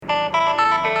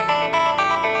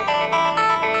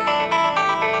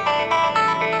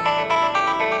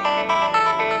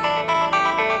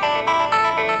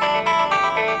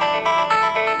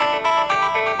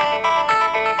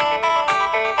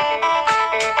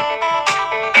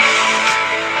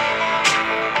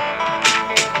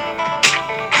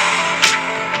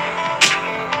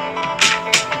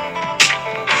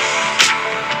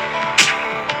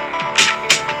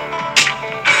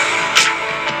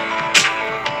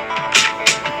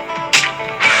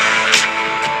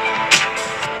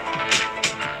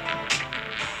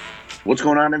What's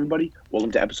going on, everybody?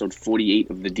 Welcome to episode 48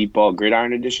 of the Deep Ball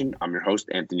Gridiron Edition. I'm your host,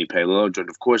 Anthony Paolillo, joined,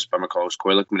 of course, by my co-host,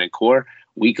 Corey Lickman and Core.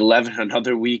 Week 11,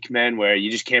 another week, man, where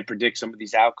you just can't predict some of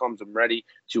these outcomes. I'm ready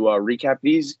to recap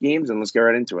these games, and let's get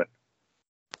right into it.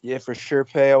 Yeah, for sure,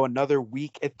 Peo. Another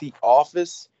week at the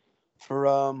office for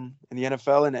in the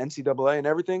NFL and NCAA and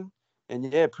everything.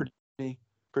 And yeah,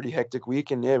 pretty hectic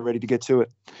week, and yeah, ready to get to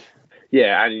it.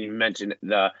 Yeah, I didn't even mention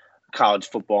the college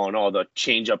football and all the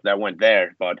change-up that went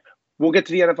there, but we'll get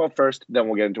to the NFL first, then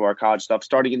we'll get into our college stuff.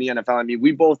 Starting in the NFL, I mean,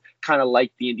 we both kind of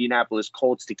like the Indianapolis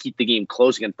Colts to keep the game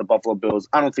close against the Buffalo Bills.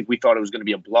 I don't think we thought it was going to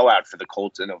be a blowout for the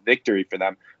Colts and a victory for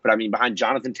them. But, I mean, behind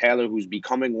Jonathan Taylor, who's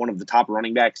becoming one of the top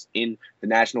running backs in the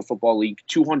National Football League,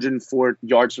 204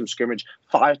 yards from scrimmage,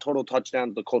 5 total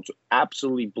touchdowns. The Colts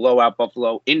absolutely blow out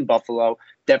Buffalo in Buffalo.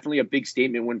 Definitely a big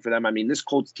statement win for them. I mean, this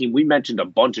Colts team, we mentioned a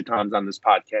bunch of times on this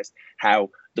podcast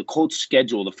how the Colts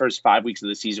schedule the first 5 weeks of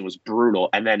the season was brutal.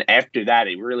 And then after that,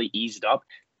 it really eased up.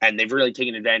 And they've really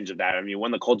taken advantage of that. I mean,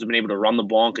 when the Colts have been able to run the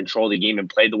ball and control the game and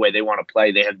play the way they want to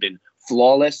play, they have been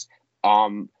flawless.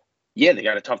 Yeah, they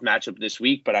got a tough matchup this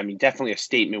week, but I mean, definitely a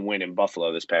statement win in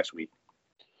Buffalo this past week.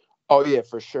 Oh, yeah,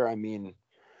 for sure. I mean,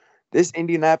 this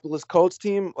Indianapolis Colts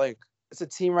team, like, it's a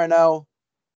team right now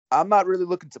I'm not really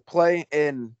looking to play.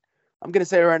 And I'm going to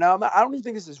say it right now, I don't even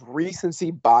think this is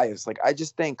recency bias. Like, I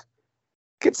just think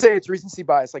could say it's recency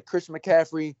bias, like Christian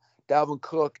McCaffrey, Dalvin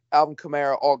Cook, Alvin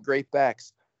Kamara, all great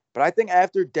backs. But I think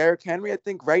after Derrick Henry, I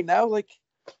think right now, like,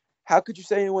 how could you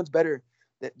say anyone's better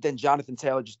than Jonathan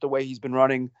Taylor, just the way he's been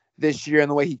running this year and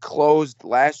the way he closed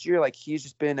last year? Like, he's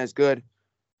just been as good.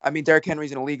 I mean, Derrick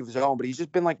Henry's in a league of his own, but he's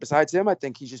just been, like, besides him, I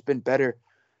think he's just been better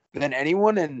than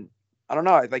anyone. And I don't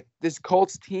know, like, this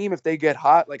Colts team, if they get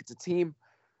hot, like, it's a team,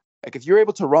 like, if you're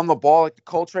able to run the ball like the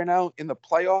Colts right now in the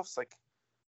playoffs, like,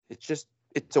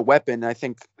 it's a weapon. I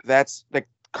think that's like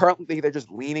currently they're just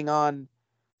leaning on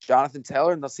Jonathan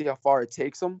Taylor, and they'll see how far it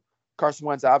takes them. Carson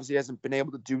Wentz obviously hasn't been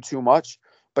able to do too much,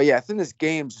 but yeah, I think this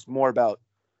game's just more about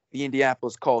the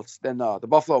Indianapolis Colts than the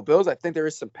Buffalo Bills. I think there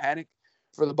is some panic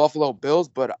for the Buffalo Bills,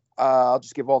 but I'll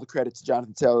just give all the credit to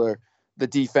Jonathan Taylor, the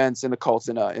defense, and the Colts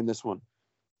in this one.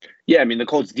 Yeah, I mean, the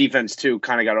Colts defense, too,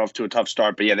 kind of got off to a tough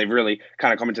start. But, yeah, they've really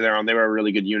kind of come into their own. They were a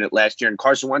really good unit last year. And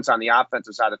Carson Wentz on the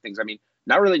offensive side of things, I mean,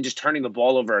 not really just turning the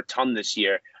ball over a ton this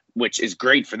year, which is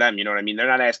great for them. You know what I mean? They're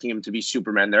not asking him to be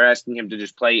Superman. They're asking him to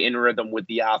just play in rhythm with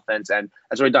the offense. And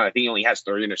that's what he's done. I think he only has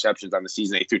 3 interceptions on the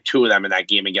season. They threw 2 of them in that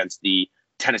game against the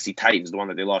Tennessee Titans, the one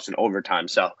that they lost in overtime.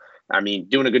 So, I mean,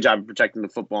 doing a good job of protecting the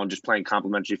football and just playing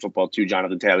complimentary football to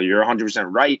Jonathan Taylor. You're 100%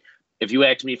 right. If you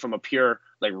ask me from a pure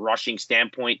like rushing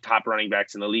standpoint, top running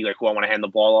backs in the league, like who I want to hand the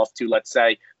ball off to, let's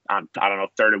say, I don't know,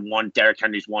 3rd and 1, Derrick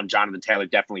Henry's 1, Jonathan Taylor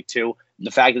definitely 2.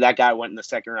 The fact that guy went in the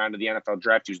 2nd round of the NFL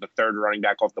draft, he was the 3rd running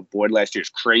back off the board last year, is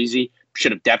crazy.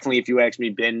 Should have definitely, if you ask me,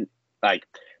 been like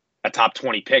a top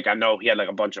 20 pick. I know he had like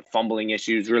a bunch of fumbling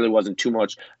issues, really wasn't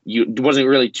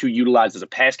really too utilized as a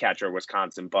pass catcher at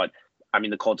Wisconsin, but I mean,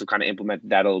 the Colts have kind of implemented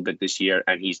that a little bit this year,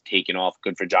 and he's taken off.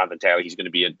 Good for Jonathan Taylor. He's going to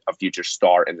be a future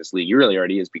star in this league. He really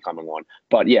already is becoming one.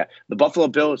 But, yeah, the Buffalo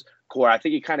Bills, Core, I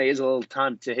think it kind of is a little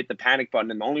time to hit the panic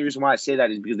button. And the only reason why I say that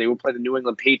is because they will play the New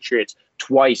England Patriots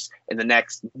twice in the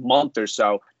next month or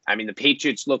so. I mean, the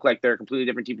Patriots look like they're a completely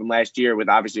different team from last year with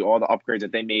obviously all the upgrades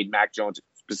that they made, Mac Jones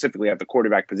specifically at the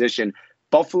quarterback position.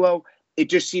 Buffalo, it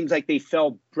just seems like they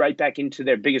fell right back into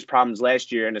their biggest problems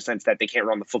last year in the sense that they can't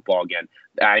run the football again.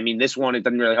 I mean, this one, it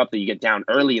doesn't really help that you get down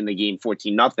early in the game,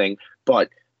 14-0, but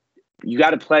you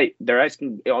got to play. They're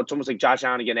asking, it's almost like Josh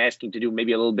Allen again asking to do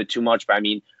maybe a little bit too much. But I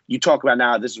mean, you talk about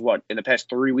now, this is what, in the past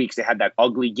 3 weeks, they had that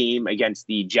ugly game against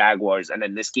the Jaguars and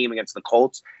then this game against the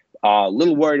Colts. A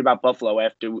little worried about Buffalo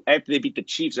after they beat the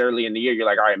Chiefs early in the year. You're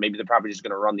like, all right, maybe they're probably just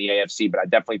going to run the AFC, but I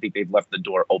definitely think they've left the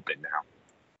door open now.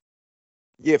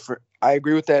 Yeah, I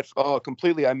agree with that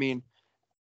completely. I mean,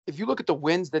 if you look at the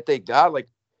wins that they got, like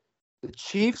the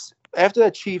Chiefs, after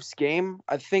that Chiefs game,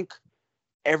 I think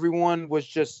everyone was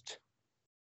just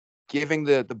giving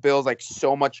the Bills like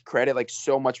so much credit, like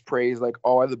so much praise, like,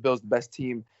 oh, are the Bills the best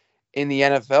team in the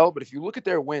NFL? But if you look at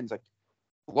their wins, like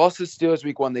lost to the Steelers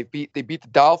week 1, they beat the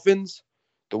Dolphins,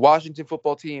 the Washington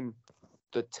football team,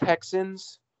 the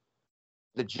Texans,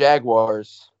 the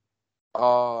Jaguars,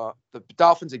 the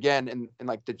Dolphins again, and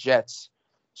like the Jets.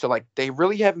 So like they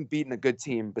really haven't beaten a good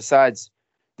team besides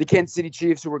the Kansas City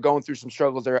Chiefs, who were going through some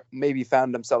struggles. They maybe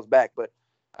found themselves back, but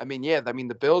I mean, yeah,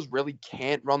 the Bills really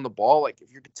can't run the ball. Like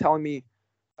if you're telling me,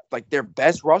 like their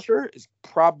best rusher is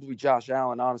probably Josh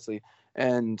Allen, honestly.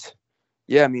 And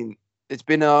yeah, I mean, it's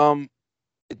been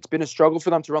a struggle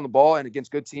for them to run the ball, and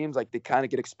against good teams, like they kind of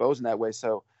get exposed in that way.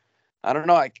 So I don't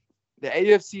know, like the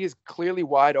AFC is clearly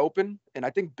wide open, and I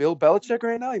think Bill Belichick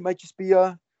right now, he might just be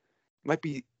I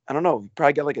don't know, he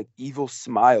probably got like an evil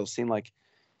smile, seeing like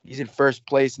he's in first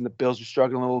place and the Bills are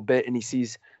struggling a little bit, and he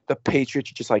sees the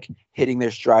Patriots just like hitting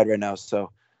their stride right now.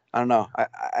 So I don't know.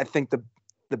 I think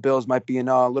the Bills might be in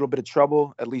a little bit of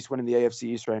trouble, at least winning the AFC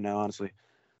East right now, honestly.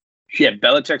 Yeah,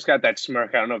 Belichick's got that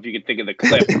smirk. I don't know if you can think of the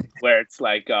clip where it's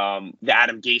like the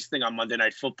Adam Gase thing on Monday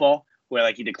Night Football, where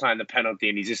like he declined the penalty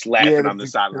and he's just laughing on the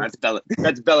sideline.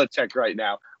 That's Belichick right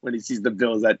now when he sees the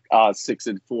Bills at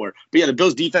 6-4. But yeah, the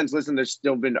Bills defense. Listen, there's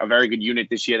still been a very good unit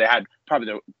this year. They had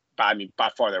probably by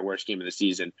far their worst game of the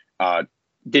season.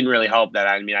 Didn't really help that.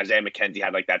 I mean, Isaiah McKenzie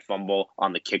had like that fumble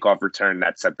on the kickoff return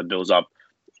that set the Bills up.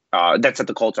 That set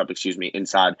the Colts up,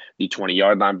 inside the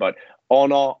 20-yard line. But all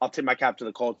in all, I'll tip my cap to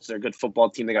the Colts. They're a good football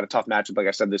team. They got a tough matchup, like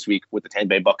I said, this week with the Tampa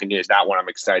Bay Buccaneers. That one I'm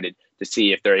excited to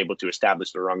see if they're able to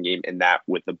establish the run game in that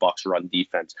with the Bucs run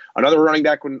defense. Another running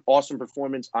back with an awesome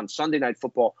performance on Sunday Night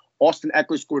Football. Austin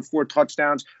Ekeler scored 4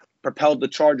 touchdowns, propelled the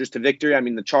Chargers to victory. I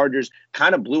mean, the Chargers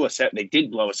kind of they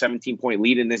did blow a 17-point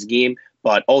lead in this game,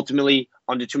 but ultimately,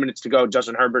 under 2 minutes to go,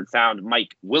 Justin Herbert found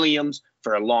Mike Williams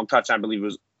for a long touchdown. I believe it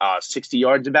was 60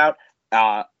 yards about.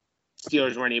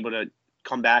 Steelers weren't able to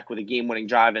come back with a game-winning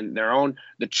drive in their own.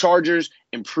 The Chargers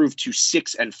improved to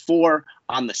 6-4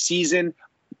 on the season,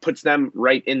 puts them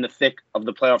right in the thick of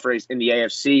the playoff race in the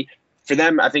AFC. For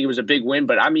them, I think it was a big win,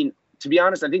 but I mean, to be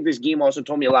honest, I think this game also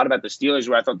told me a lot about the Steelers,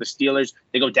 where I thought the Steelers,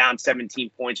 they go down 17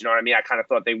 points, you know what I mean? I kind of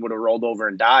thought they would have rolled over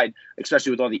and died,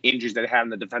 especially with all the injuries that they had on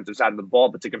the defensive side of the ball.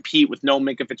 But to compete with no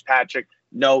Minkah Fitzpatrick,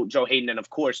 no Joe Hayden, and of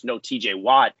course, no TJ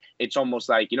Watt, it's almost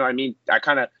like, you know what I mean? I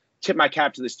kind of tip my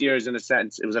cap to the Steelers in a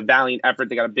sense. It was a valiant effort.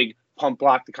 They got a big pump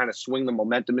block to kind of swing the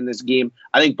momentum in this game.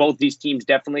 I think both these teams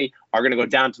definitely are going to go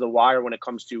down to the wire when it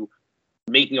comes to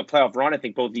making a playoff run. I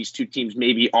think both these two teams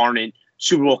maybe aren't in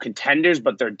Super Bowl contenders,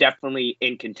 but they're definitely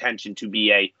in contention to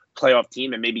be a playoff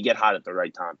team and maybe get hot at the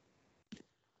right time.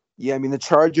 Yeah, I mean, the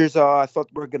Chargers, I thought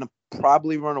were going to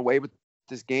probably run away with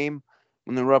this game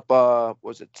when they were up,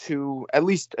 was it 2, at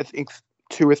least I think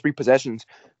 2 or 3 possessions.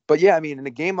 But yeah, I mean, in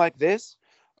a game like this,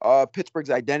 Pittsburgh's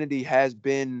identity has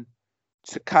been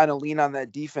to kind of lean on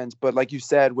that defense. But like you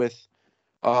said, with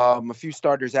a few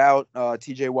starters out,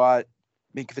 TJ Watt,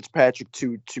 Minkah Fitzpatrick,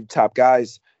 two top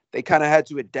guys, they kind of had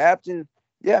to adapt. And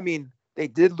yeah, I mean, they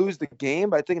did lose the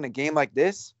game, but I think in a game like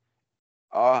this,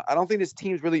 I don't think this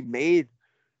team's really made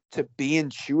to be in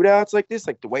shootouts like this,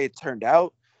 like the way it turned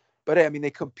out. But I mean,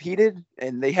 they competed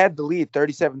and they had the lead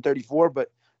 37-34, but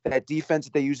that defense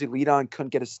that they usually lead on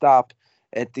couldn't get a stop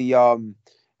at the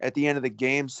end of the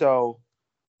game. So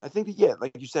I think that, yeah,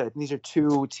 like you said, I think these are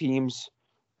two teams,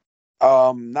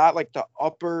 not like the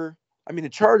upper. I mean, the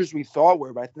Chargers we thought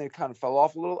were, but I think they kind of fell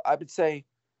off a little. I would say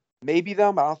maybe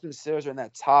them. I don't think the Steelers are in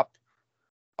that top,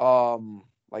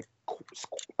 like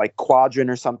quadrant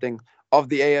or something of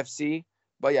the AFC.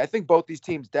 But yeah, I think both these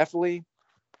teams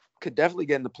could definitely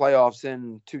get in the playoffs,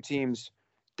 and two teams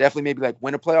definitely maybe like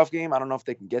win a playoff game. I don't know if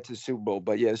they can get to the Super Bowl,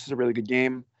 but yeah, this is a really good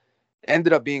game.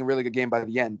 Ended up being a really good game by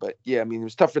the end. But yeah, I mean, it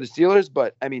was tough for the Steelers,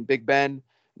 but I mean, Big Ben,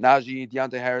 Najee,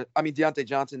 Deontay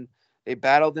Johnson, they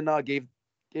battled and gave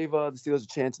the Steelers a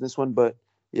chance in this one. But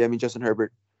yeah, I mean, Justin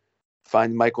Herbert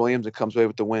finds Mike Williams and comes away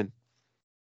with the win.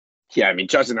 Yeah, I mean,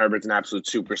 Justin Herbert's an absolute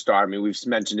superstar. I mean, we've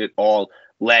mentioned it all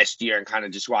last year and kind of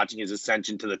just watching his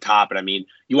ascension to the top. And I mean,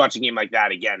 you watch a game like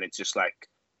that again, it's just like,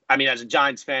 I mean, as a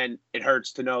Giants fan, it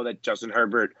hurts to know that Justin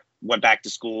Herbert went back to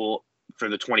school for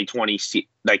the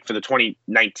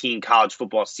 2019 college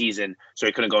football season, so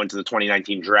he couldn't go into the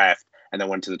 2019 draft, and then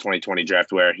went to the 2020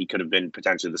 draft where he could have been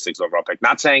potentially the 6th overall pick.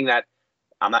 Not saying that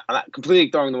I'm not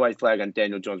completely throwing the white flag on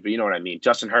Daniel Jones, but you know what I mean.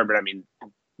 Justin Herbert, I mean,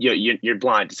 you're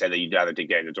blind to say that you'd rather take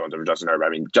Daniel Jones over Justin Herbert. I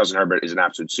mean, Justin Herbert is an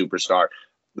absolute superstar.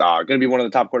 Going to be one of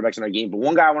the top quarterbacks in our game. But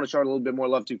one guy I want to show a little bit more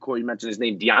love to, Corey, you mentioned his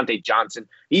name, Deontay Johnson.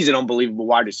 He's an unbelievable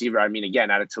wide receiver. I mean,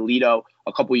 again, out of Toledo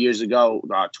a couple years ago,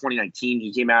 2019,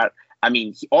 he came out. I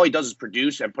mean, all he does is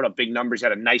produce and put up big numbers. He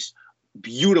had a nice,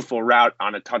 beautiful route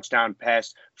on a touchdown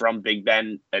pass from Big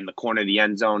Ben in the corner of the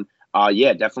end zone.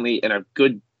 Yeah, definitely in a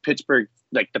good Pittsburgh.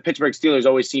 Like the Pittsburgh Steelers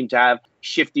always seem to have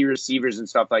shifty receivers and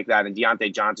stuff like that. And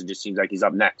Deontay Johnson just seems like he's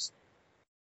up next.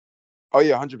 Oh,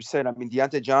 yeah, 100%. I mean,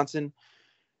 Deontay Johnson,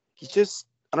 he's just,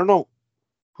 I don't know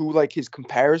who like his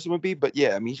comparison would be, but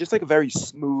yeah, I mean, he's just like a very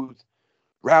smooth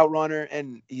route runner,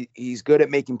 and he's good at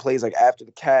making plays like after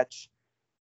the catch.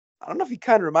 I don't know if he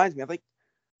kind of reminds me. I feel like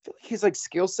his like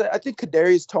skill set. I think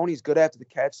Kadarius Toney's good after the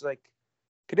catch. Like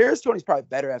Kadarius Toney's probably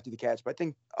better after the catch, but I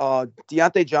think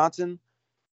Deontay Johnson,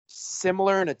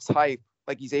 similar in a type,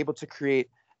 like he's able to create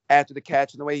after the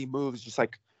catch, and the way he moves is just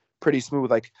like pretty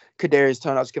smooth. Like Kadarius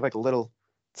Toney, I'll just give like a little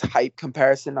type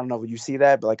comparison. I don't know if you see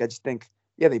that, but like I just think,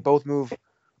 yeah, they both move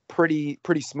pretty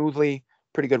smoothly,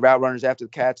 pretty good route runners after the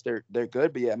catch. They're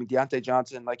good. But yeah, I mean Deontay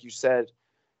Johnson, like you said,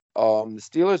 the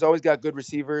Steelers always got good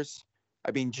receivers.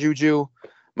 I mean Juju,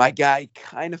 my guy,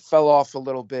 kind of fell off a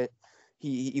little bit.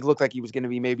 He looked like he was going to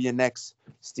be maybe a next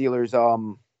Steelers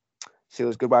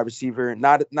good wide receiver.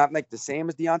 Not like the same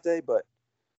as Deontay, but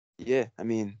yeah, I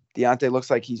mean Deontay looks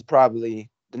like he's probably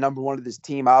the number one of this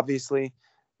team, obviously,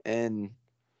 and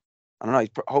I don't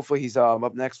know. Hopefully he's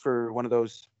up next for one of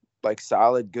those like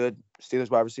solid, good Steelers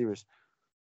wide receivers.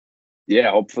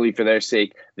 Yeah, hopefully for their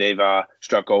sake, they've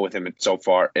struck gold with him. And so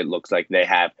far, it looks like they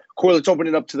have. Corey, let's open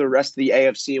it up to the rest of the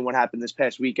AFC and what happened this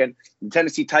past weekend. The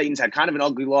Tennessee Titans had kind of an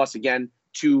ugly loss again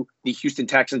to the Houston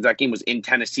Texans. That game was in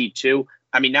Tennessee too.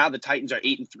 I mean, now the Titans are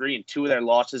 8-3, and two of their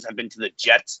losses have been to the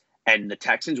Jets and the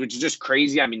Texans, which is just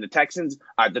crazy. I mean, the Titans,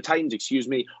 are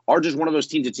just one of those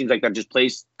teams. It seems like that just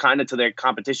plays kind of to their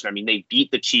competition. I mean, they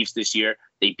beat the Chiefs this year,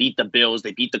 they beat the Bills,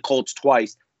 they beat the Colts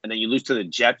twice, and then you lose to the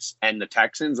Jets and the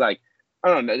Texans. Like, I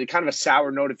don't know, kind of a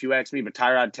sour note if you ask me, but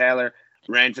Tyrod Taylor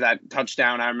ran for that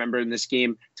touchdown, I remember, in this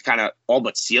game to kind of all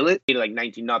but seal it. Like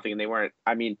 19-0, and they weren't,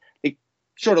 I mean, they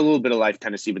showed a little bit of life,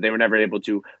 Tennessee, but they were never able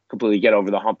to completely get over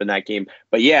the hump in that game.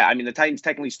 But yeah, I mean, the Titans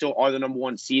technically still are the number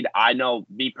one seed. I know,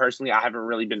 me personally, I haven't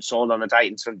really been sold on the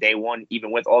Titans from day one,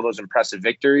 even with all those impressive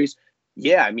victories.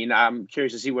 Yeah, I mean, I'm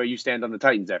curious to see where you stand on the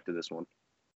Titans after this one.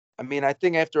 I mean, I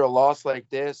think after a loss like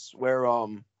this, where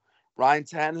Ryan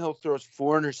Tannehill throws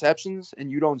 4 interceptions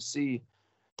and you don't see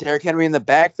Derrick Henry in the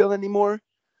backfield anymore,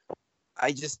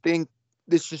 I just think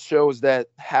this just shows that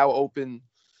how open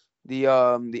the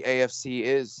AFC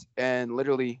is, and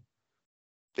literally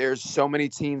there's so many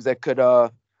teams that could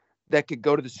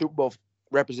go to the Super Bowl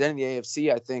representing the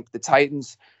AFC. I think the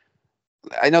Titans,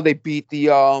 I know they beat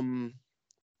the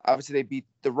obviously they beat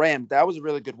the Rams. That was a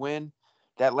really good win.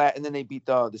 And then they beat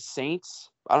the Saints.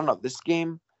 I don't know, this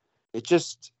game, it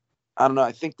just, I don't know.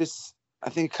 I think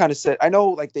it kind of said, I know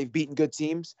like they've beaten good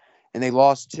teams and they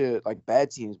lost to like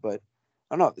bad teams, but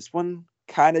I don't know. This one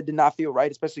kind of did not feel right,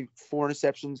 especially 4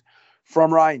 interceptions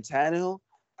from Ryan Tannehill.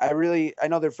 I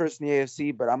know they're first in the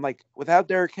AFC, but I'm like, without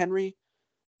Derrick Henry,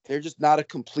 they're just not a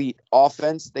complete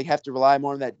offense. They have to rely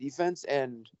more on that defense,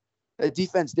 and that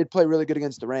defense did play really good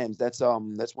against the Rams. That's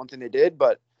one thing they did,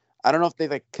 but I don't know if they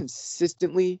like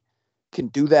consistently can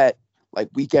do that like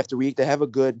week after week. They have a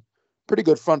pretty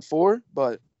good front four,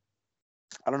 but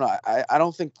I don't know. I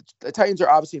don't think the Titans are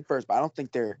obviously in first, but I don't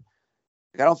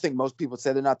think most people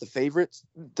say they're not the favorites.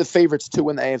 The favorites to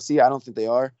win the AFC, I don't think they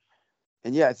are.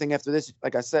 And yeah, I think after this,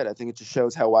 like I said, I think it just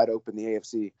shows how wide open the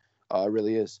AFC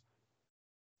really is.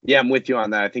 Yeah, I'm with you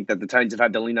on that. I think that the Titans have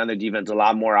had to lean on their defense a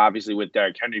lot more, obviously, with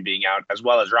Derrick Henry being out, as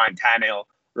well as Ryan Tannehill.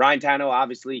 Ryan Tannehill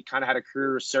obviously kind of had a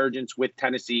career resurgence with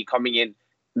Tennessee, coming in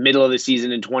middle of the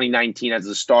season in 2019 as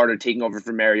a starter, taking over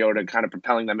for Mariota, kind of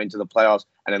propelling them into the playoffs.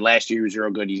 And then last year he was real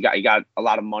good. He got a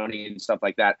lot of money and stuff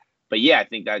like that. But yeah, I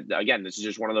think that, again, this is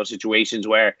just one of those situations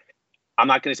where I'm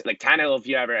not going to say, like, Tannehill, if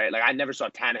you ever, like, I never saw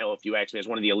Tannehill, if you ask me, as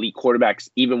one of the elite quarterbacks,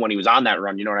 even when he was on that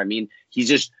run, you know what I mean?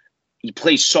 He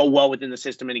plays so well within the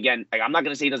system. And again, like, I'm not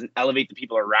going to say he doesn't elevate the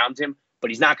people around him,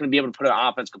 but he's not going to be able to put an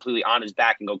offense completely on his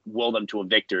back and go will them to a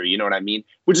victory. You know what I mean?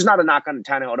 Which is not a knock on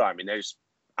Tannehill at all. I mean,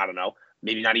 I don't know,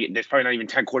 maybe not even, there's probably not even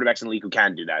 10 quarterbacks in the league who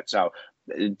can do that. So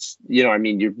it's, you know what I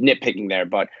mean? You're nitpicking there,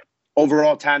 but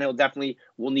overall, Tannehill definitely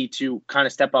will need to kind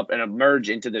of step up and emerge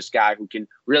into this guy who can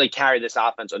really carry this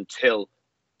offense until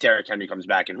Derrick Henry comes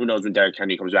back. And who knows when Derrick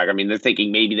Henry comes back? I mean, they're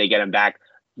thinking maybe they get him back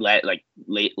late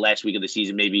last week of the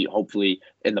season, maybe hopefully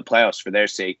in the playoffs for their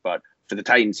sake. But for the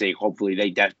Titans' sake, hopefully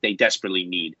they desperately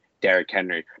need Derrick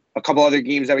Henry. A couple other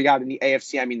games that we got in the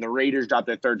AFC. I mean, the Raiders dropped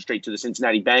their third straight to the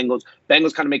Cincinnati Bengals.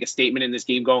 Bengals kind of make a statement in this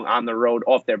game going on the road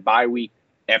off their bye week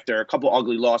after a couple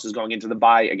ugly losses going into the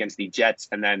bye against the Jets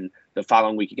and then the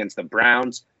following week against the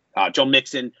Browns. Joe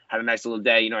Mixon had a nice little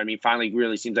day. You know what I mean? Finally,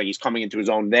 really seems like he's coming into his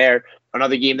own there.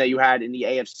 Another game that you had in the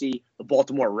AFC, the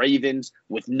Baltimore Ravens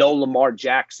with no Lamar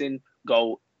Jackson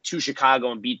go to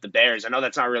Chicago and beat the Bears. I know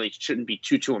that's not really, shouldn't be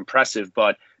too impressive,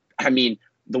 but I mean,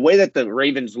 the way that the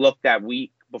Ravens looked that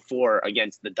week before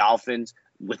against the Dolphins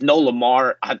with no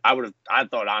Lamar, I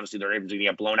thought honestly the Ravens were going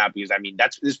to get blown out because, I mean,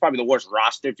 this is probably the worst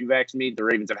roster, if you've asked me, the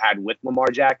Ravens have had with Lamar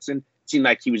Jackson. It seemed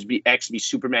like he was actually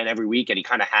Superman every week, and he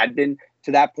kind of had been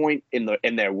to that point in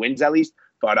their wins at least.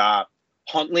 But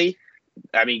Huntley,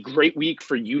 I mean, great week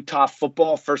for Utah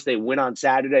football. First they win on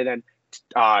Saturday, then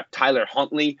Tyler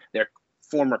Huntley, their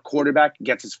former quarterback,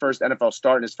 gets his first NFL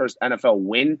start and his first NFL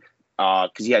win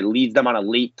because he leads them on a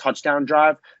late touchdown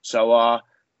drive. So,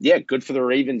 yeah, good for the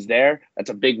Ravens there. That's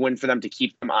a big win for them to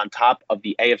keep them on top of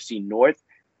the AFC North.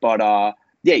 But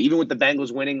Yeah, even with the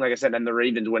Bengals winning, like I said, and the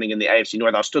Ravens winning in the AFC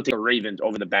North, I'll still take the Ravens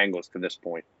over the Bengals to this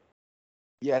point.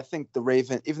 Yeah, I think the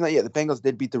Ravens, even though the Bengals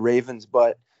did beat the Ravens,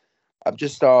 but I'm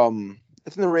just I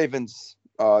think the Ravens,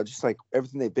 just like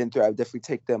everything they've been through, I would definitely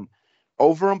take them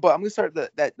over them. But I'm gonna start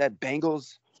that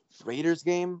Bengals Raiders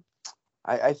game.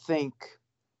 I think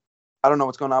I don't know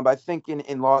what's going on, but I think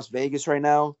in Las Vegas right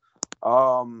now, I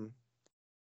don't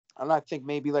know, I think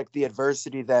maybe like the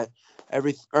adversity that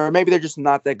or maybe they're just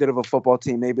not that good of a football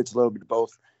team. Maybe it's a little bit of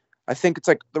both. I think it's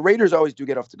like the Raiders always do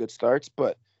get off to good starts,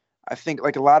 but I think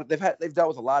like a lot of they've dealt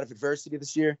with a lot of adversity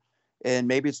this year, and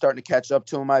maybe it's starting to catch up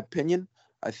to them, in my opinion.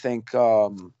 I think I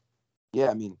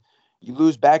mean, you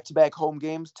lose back-to-back home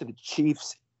games to the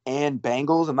Chiefs and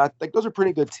Bengals. I'm not like those are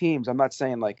pretty good teams. I'm not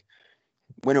saying like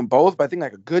win them both, but I think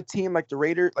like a good team like the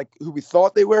Raiders, like who we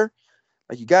thought they were,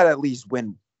 like you got to at least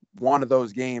win one of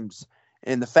those games.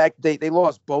 And the fact they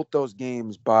lost both those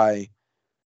games by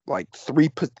like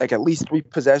at least three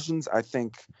possessions, I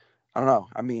think. I don't know.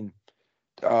 I mean,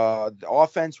 the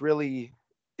offense really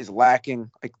is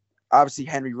lacking. Like obviously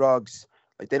Henry Ruggs,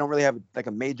 like they don't really have like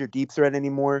a major deep threat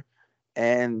anymore.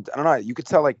 And I don't know. You could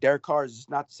tell like Derek Carr is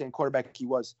not the same quarterback he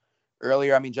was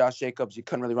earlier. I mean, Josh Jacobs, you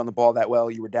couldn't really run the ball that well.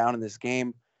 You were down in this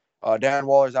game. Darren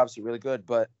Waller is obviously really good,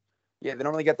 but yeah, they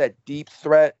don't really get that deep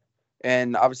threat.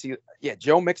 And obviously, yeah,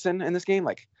 Joe Mixon in this game,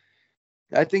 like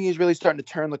I think he's really starting to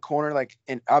turn the corner. Like,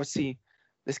 and obviously,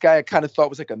 this guy I kind of thought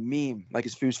was like a meme, like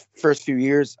his first few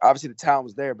years. Obviously, the talent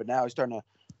was there, but now he's starting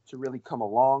to really come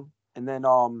along. And then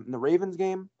in the Ravens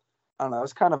game, I don't know, it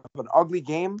was kind of an ugly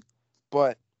game,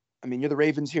 but I mean, you're the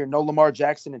Ravens here. No Lamar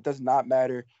Jackson. It does not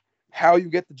matter how you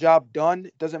get the job done.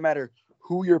 It doesn't matter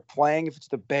who you're playing. If it's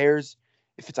the Bears,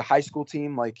 if it's a high school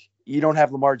team, like you don't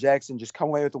have Lamar Jackson, just come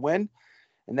away with the win.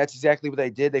 And that's exactly what they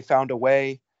did. They found a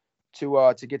way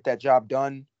to get that job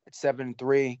done at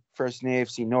 7-3, first in the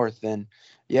AFC North. And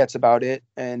yeah, it's about it.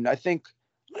 And I think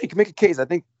you can make a case. I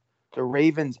think the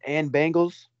Ravens and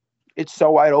Bengals, it's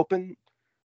so wide open.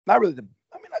 Not really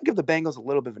I'll give the Bengals a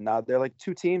little bit of a nod. They're like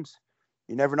two teams.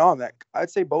 You never know. That I'd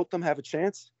say both of them have a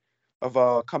chance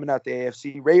of coming out the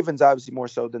AFC. Ravens obviously more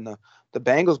so than the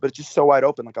Bengals, but it's just so wide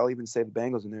open. Like I'll even say the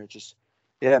Bengals in there. It's just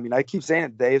I mean, I keep saying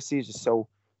it. The AFC is just so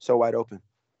wide open.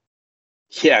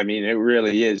 Yeah, I mean, it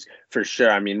really is for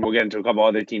sure. I mean, we'll get into a couple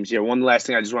other teams here. One last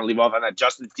thing I just want to leave off on that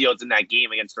Justin Fields in that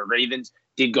game against the Ravens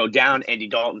did go down. Andy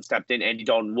Dalton stepped in. Andy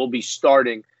Dalton will be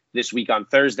starting this week on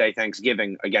Thursday,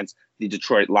 Thanksgiving, against the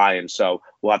Detroit Lions. So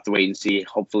we'll have to wait and see.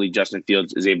 Hopefully, Justin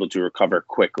Fields is able to recover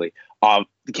quickly.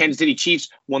 The Kansas City Chiefs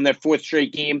won their fourth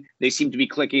straight game. They seem to be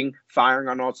clicking, firing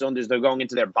on all cylinders. They're going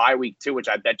into their bye week too, which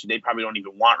I bet you they probably don't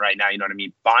even want right now. You know what I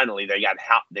mean? Finally, they get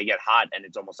hot, and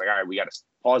it's almost like, all right, we got to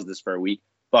pause this for a week.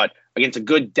 But against a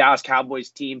good Dallas Cowboys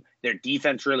team, their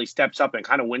defense really steps up and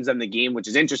kind of wins them the game, which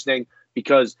is interesting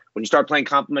because when you start playing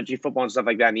complementary football and stuff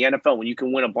like that in the NFL, when you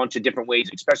can win a bunch of different ways,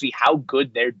 especially how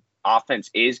good their offense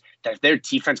is, that if their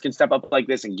defense can step up like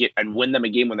this and win them a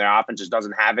game when their offense just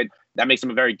doesn't have it, that makes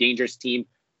them a very dangerous team.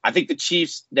 I think the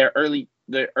Chiefs, their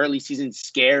early season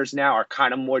scares now are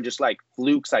kind of more just like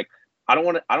flukes. Like I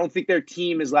don't think their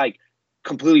team is like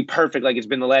completely perfect like it's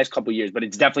been the last couple of years, but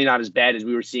it's definitely not as bad as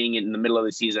we were seeing it in the middle of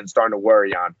the season, starting to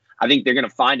worry on. I think they're going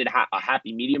to find a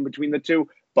happy medium between the two.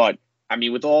 But I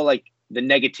mean, with all like the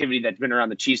negativity that's been around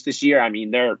the Chiefs this year, I mean,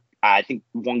 they're I think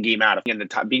one game out of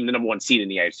being the number one seed in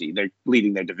the AFC. They're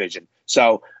leading their division.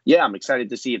 So yeah, I'm excited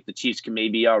to see if the Chiefs can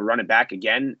maybe run it back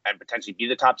again and potentially be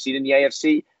the top seed in the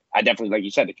AFC. I definitely, like you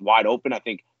said, it's wide open. I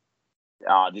think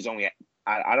there's only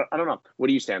I don't know. What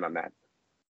do you stand on that?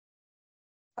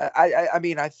 I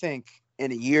mean, I think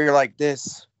in a year like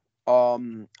this, I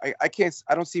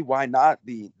don't see why not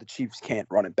the Chiefs can't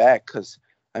run it back because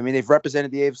I mean they've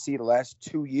represented the AFC the last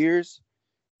 2 years,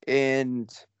 and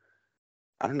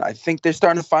I don't know. I think they're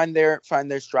starting to find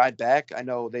their stride back. I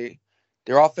know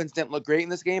their offense didn't look great in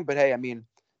this game, but hey, I mean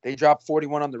they dropped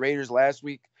 41 on the Raiders last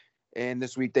week, and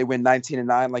this week they win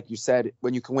 19-9. Like you said,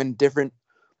 when you can win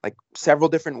several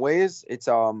different ways, it's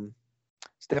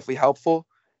definitely helpful.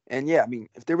 And yeah, I mean,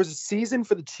 if there was a season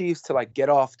for the Chiefs to like get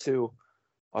off to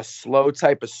a slow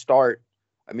type of start,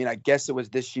 I mean, I guess it was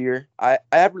this year. I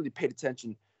haven't really paid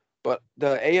attention, but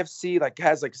the AFC like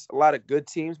has like a lot of good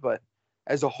teams, but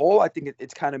as a whole, I think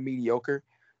it's kind of mediocre.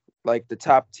 Like the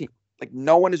top team, like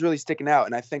no one is really sticking out.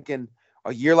 And I think in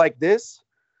a year like this,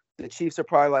 the Chiefs are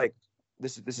probably like,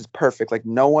 this is perfect. Like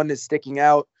no one is sticking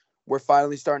out. We're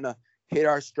finally starting to hit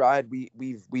our stride.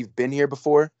 We've been here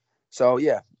before. So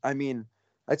yeah, I mean,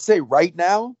 I'd say right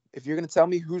now, if you're going to tell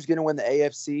me who's going to win the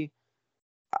AFC,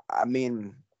 I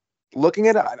mean, looking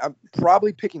at it, I'm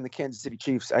probably picking the Kansas City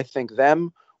Chiefs. I think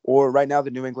them, or right now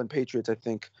the New England Patriots. I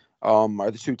think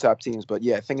are the two top teams. But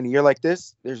yeah, I think in a year like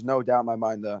this, there's no doubt in my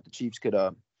mind the Chiefs could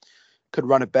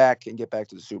run it back and get back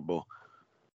to the Super Bowl.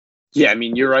 Yeah, I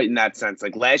mean, you're right in that sense.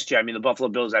 Like last year, I mean, the Buffalo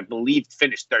Bills, I believe,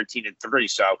 finished 13-3.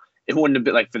 So it wouldn't have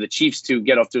been like for the Chiefs to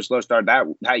get off to a slow start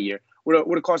that year. Would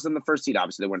have cost them the first seed.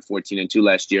 Obviously, they went 14-2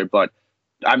 last year. But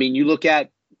I mean, you look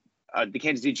at the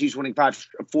Kansas City Chiefs winning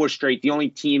four straight. The only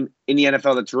team in the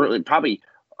NFL that's really probably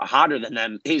hotter than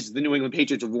them is the New England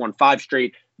Patriots, who've won 5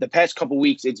 straight. The past couple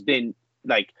weeks, it's been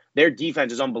like their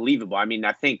defense is unbelievable. I mean,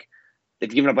 I think they've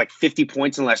given up like 50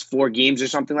 points in the last 4 games or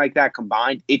something like that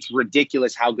combined. It's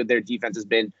ridiculous how good their defense has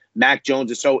been. Mac Jones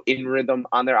is so in rhythm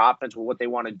on their offense with what they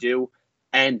want to do.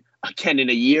 And again, in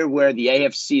a year where the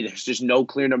AFC, there's just no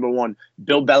clear number one,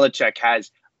 Bill Belichick has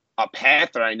a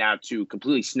path right now to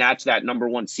completely snatch that number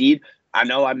 1 seed. I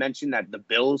know I mentioned that the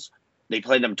Bills, they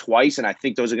play them twice, and I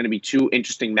think those are going to be 2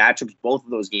 interesting matchups, both of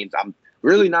those games. I'm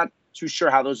really not too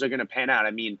sure how those are going to pan out.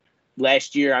 I mean,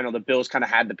 last year, I know the Bills kind of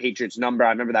had the Patriots number. I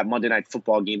remember that Monday Night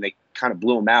Football game. They kind of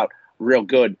blew them out real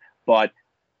good. But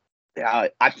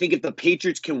I think if the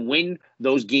Patriots can win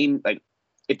those games, like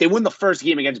if they win the first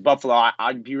game against Buffalo,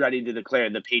 I'd be ready to declare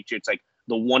the Patriots like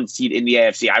the 1 seed in the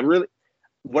AFC.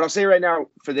 What I'll say right now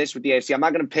for this with the AFC, I'm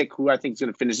not going to pick who I think is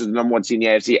going to finish as the number 1 seed in the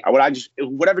AFC.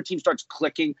 Whatever team starts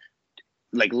clicking,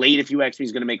 like late, if you ask me,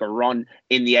 is going to make a run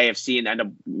in the AFC and end up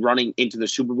running into the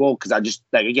Super Bowl. Because I just,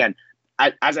 like, again,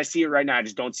 as I see it right now, I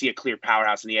just don't see a clear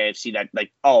powerhouse in the AFC that,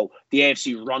 like, oh, the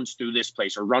AFC runs through this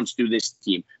place or runs through this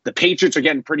team. The Patriots are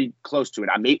getting pretty close to it.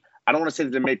 I don't want to say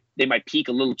that they might peak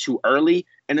a little too early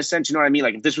in a sense. You know what I mean?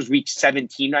 Like, if this was week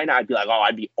 17 right now, I'd be like, oh,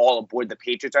 I'd be all aboard the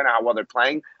Patriots right now, how well they're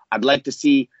playing. I'd like to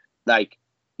see, like,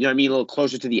 you know what I mean, a little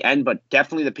closer to the end, but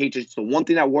definitely the Patriots. The one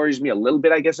thing that worries me a little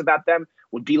bit, I guess, about them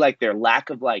would be like their lack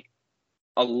of like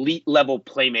elite level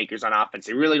playmakers on offense.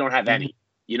 They really don't have any.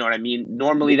 You know what I mean?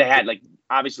 Normally they had like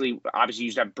obviously you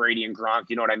used to have Brady and Gronk.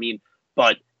 You know what I mean?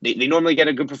 But they normally get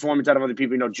a good performance out of other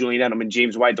people. You know, Julian Edelman,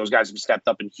 James White. Those guys have stepped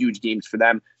up in huge games for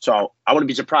them. So I wouldn't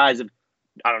be surprised if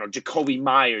I don't know Jacoby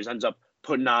Myers ends up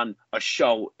putting on a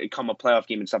show come a playoff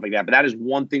game and stuff like that. But that is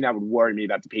one thing that would worry me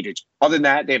about the Patriots. Other than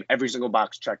that, they have every single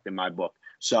box checked in my book.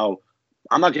 So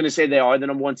I'm not going to say they are the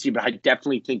number 1 seed, but I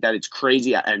definitely think that it's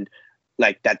crazy and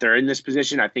like that they're in this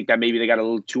position. I think that maybe they got a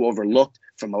little too overlooked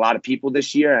from a lot of people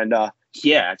this year. And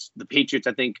the Patriots,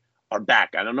 I think, are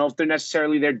back. I don't know if they're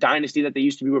necessarily their dynasty that they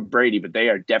used to be with Brady, but they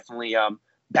are definitely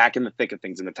back in the thick of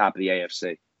things in the top of the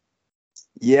AFC.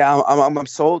 Yeah, I'm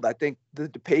sold. I think the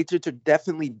Patriots are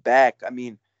definitely back. I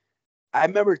mean, I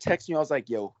remember texting you. I was like,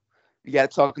 "Yo, we got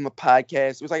to talk on the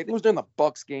podcast." It was like I think it was during the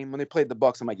Bucks game when they played the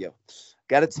Bucks. I'm like, "Yo,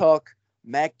 got to talk."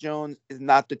 Mac Jones is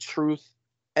not the truth,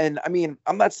 and I mean,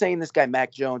 I'm not saying this guy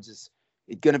Mac Jones is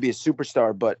going to be a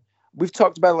superstar, but we've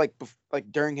talked about it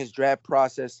like during his draft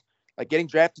process, like getting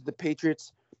drafted to the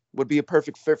Patriots would be a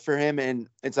perfect fit for him, and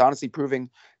it's honestly proving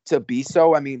to be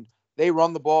so. I mean, they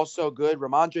run the ball so good.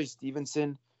 Ramondre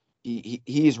Stevenson,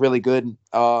 he's really good.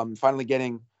 Finally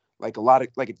getting like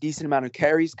a decent amount of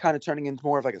carries, kind of turning into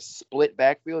more of like a split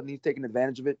backfield, and he's taking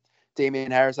advantage of it.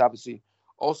 Damian Harris, obviously,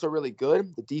 also really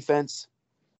good. The defense,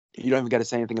 you don't even got to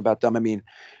say anything about them. I mean,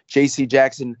 J.C.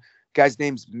 Jackson, guy's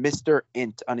name's Mr.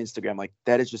 Int on Instagram. Like,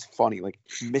 that is just funny. Like,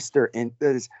 Mr. Int.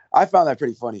 I found that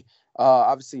pretty funny.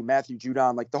 Obviously, Matthew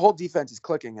Judon, like the whole defense is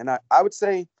clicking, and I would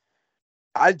say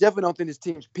I definitely don't think this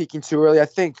team's peaking too early. I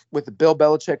think with the Bill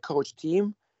Belichick coach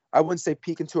team, I wouldn't say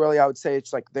peaking too early. I would say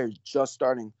it's like they're just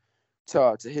starting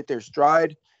to hit their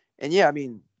stride. And yeah, I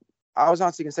mean, I was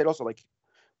honestly gonna say it also, like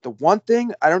the one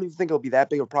thing I don't even think it'll be that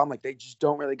big of a problem. Like they just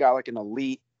don't really got like an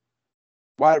elite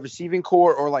wide receiving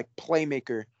core or like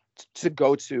playmaker to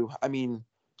go to. I mean,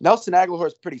 Nelson Aguilar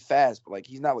is pretty fast, but like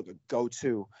he's not like a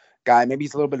go-to guy. Maybe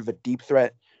he's a little bit of a deep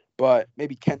threat, but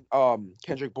maybe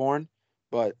Kendrick Bourne.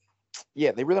 But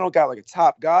yeah, they really don't got like a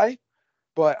top guy,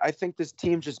 but I think this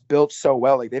team just built so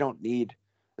well. Like they don't need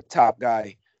a top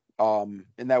guy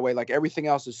in that way. Like everything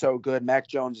else is so good. Mac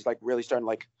Jones is like really starting to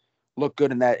like look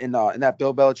good in that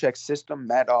Bill Belichick system.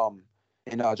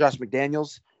 Josh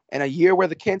McDaniels. And a year where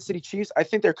the Kansas City Chiefs, I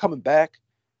think they're coming back.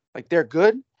 Like they're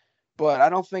good, but I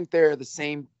don't think they're the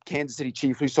same Kansas City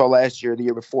Chiefs we saw last year, the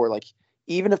year before. Like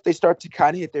even if they start to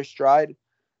kind of hit their stride,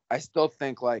 I still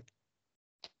think like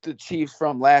the Chiefs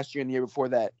from last year and the year before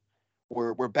that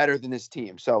were better than this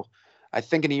team. So I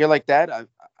think in a year like that,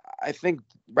 I think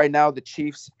right now the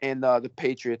Chiefs and the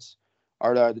Patriots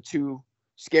are the 2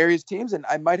 scariest teams, and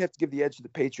I might have to give the edge to the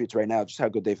Patriots right now, just how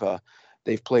good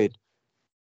they've played.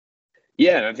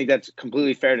 Yeah, and I think that's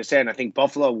completely fair to say. And I think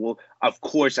Buffalo will, of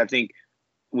course, I think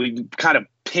we kind of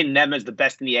pinned them as the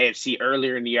best in the AFC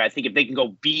earlier in the year. I think if they can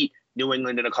go beat New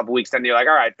England in a couple weeks. Then you're like,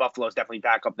 all right, Buffalo's definitely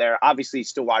back up there. Obviously,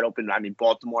 still wide open. I mean,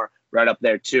 Baltimore right up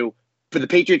there too. For the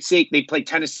Patriots' sake, they play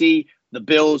Tennessee, the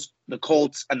Bills, the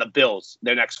Colts, and the Bills.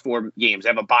 Their next 4 games. They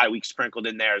have a bye week sprinkled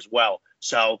in there as well.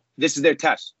 So this is their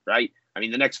test, right? I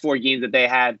mean, the next 4 games that they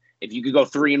had, if you could go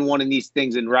 3-1 in these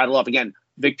things and rattle off again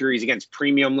victories against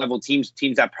premium level teams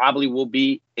that probably will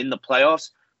be in the playoffs,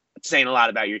 it's saying a lot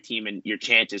about your team and your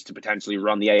chances to potentially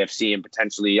run the AFC and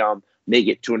potentially make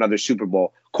it to another Super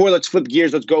Bowl. Corey, let's flip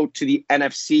gears. Let's go to the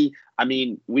NFC. I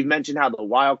mean, we've mentioned how the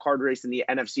wild card race in the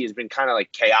NFC has been kind of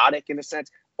like chaotic in a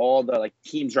sense. All the like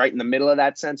teams right in the middle of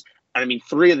that sense. I mean,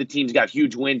 3 of the teams got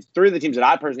huge wins. 3 of the teams that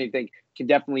I personally think can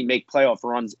definitely make playoff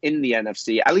runs in the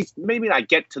NFC. At least maybe not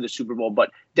get to the Super Bowl,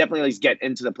 but definitely at least get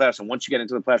into the playoffs. And once you get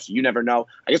into the playoffs, you never know.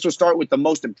 I guess we'll start with the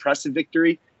most impressive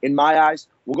victory in my eyes.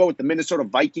 We'll go with the Minnesota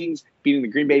Vikings beating the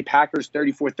Green Bay Packers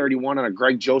 34-31 on a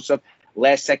Greg Joseph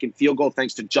last-second field goal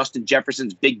thanks to Justin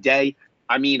Jefferson's big day.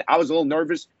 I mean, I was a little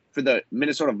nervous for the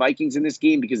Minnesota Vikings in this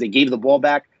game because they gave the ball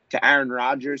back to Aaron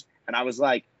Rodgers. And I was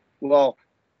like, well,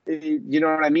 you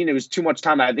know what I mean? It was too much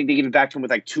time. I think they gave it back to him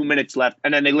with like 2 minutes left.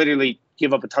 And then they literally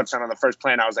give up a touchdown on the first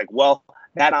play. And I was like, well,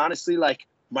 that honestly, like,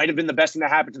 might have been the best thing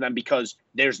that happened to them because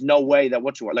there's no way that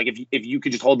if you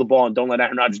could just hold the ball and don't let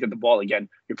Aaron Rodgers get the ball again,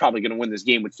 you're probably going to win this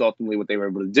game, which is ultimately what they were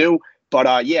able to do.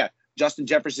 But yeah, Justin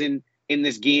Jefferson in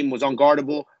this game was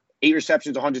unguardable. 8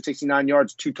 receptions, 169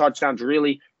 yards, 2 touchdowns,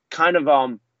 really kind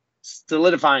of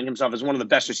solidifying himself as one of the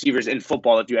best receivers in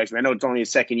football, if you ask me. I know it's only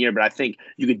his second year, but I think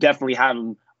you could definitely have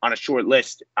him on a short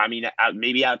list. I mean,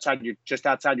 maybe outside your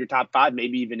top 5,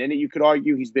 maybe even in it, you could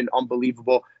argue. He's been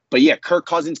unbelievable. But yeah, Kirk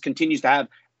Cousins continues to have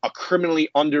a criminally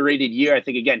underrated year. I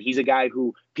think, again, he's a guy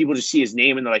who people just see his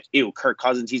name and they're like, ew, Kirk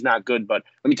Cousins, he's not good. But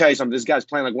let me tell you something. This guy's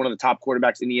playing like one of the top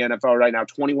quarterbacks in the NFL right now.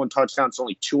 21 touchdowns,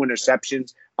 only 2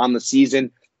 interceptions on the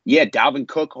season. Yeah, Dalvin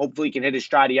Cook hopefully can hit his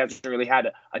stride. He hasn't really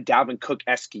had a Dalvin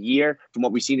Cook-esque year from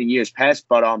what we've seen in years past.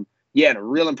 But, yeah, a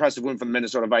real impressive win from the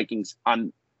Minnesota Vikings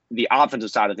on the offensive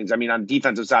side of things. I mean, on the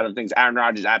defensive side of things, Aaron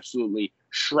Rodgers absolutely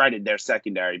shredded their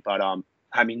secondary. But,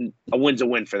 I mean, a win's a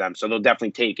win for them, so they'll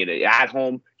definitely take it. At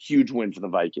home, huge win for the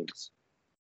Vikings.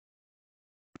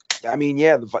 I mean,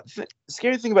 yeah, the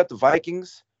scary thing about the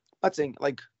Vikings, I'm not saying,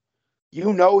 like,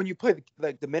 when you play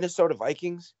the Minnesota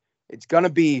Vikings, it's gonna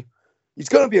be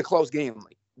a close game.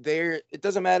 Like, it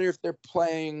doesn't matter if they're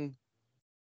playing.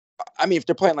 I mean, if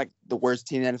they're playing like the worst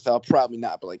team in the NFL, probably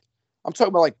not. But like, I'm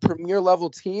talking about like premier level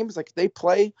teams. Like, if they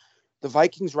play the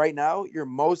Vikings right now, you're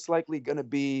most likely gonna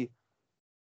be.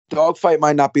 Dogfight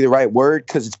might not be the right word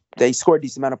because they scored a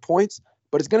decent amount of points,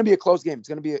 but it's going to be a close game. It's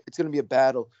going to be a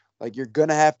battle. Like, you're going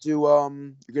to have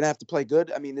to play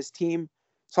good. I mean, this team,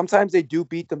 sometimes they do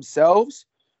beat themselves,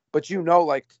 but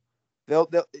like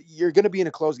you're going to be in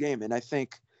a close game. And I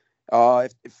think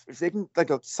if they can,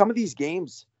 like, some of these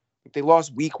games, like they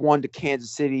lost week 1 to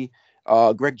Kansas City.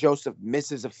 Greg Joseph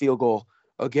misses a field goal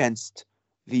against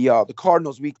the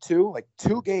Cardinals week 2. Like,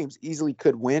 2 games easily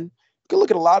could win. You can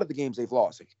look at a lot of the games they've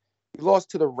lost. Like, you lost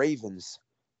to the Ravens.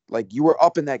 Like, you were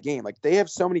up in that game. Like, they have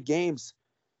so many games.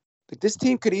 Like, this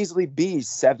team could easily be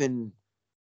 7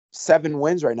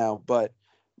 wins right now. But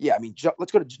yeah, I mean,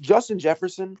 let's go to Justin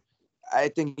Jefferson. I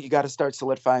think you got to start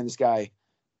solidifying this guy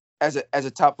as a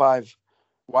top 5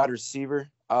 wide receiver.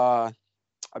 I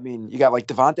mean, you got like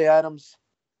Devontae Adams.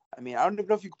 I mean, I don't even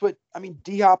know if you could put. I mean,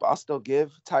 D-Hop, I'll still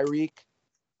give Tyreek,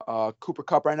 Cooper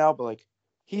Kupp right now, but like,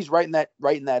 he's right in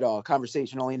that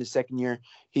conversation. Only in his second year,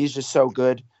 he's just so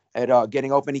good at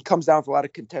getting open. He comes down with a lot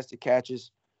of contested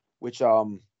catches, which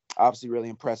obviously really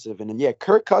impressive. And then yeah,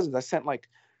 Kirk Cousins. I sent like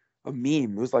a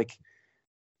meme. It was like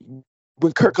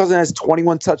when Kirk Cousins has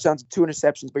 21 touchdowns and 2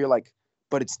 interceptions, but you're like,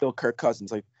 but it's still Kirk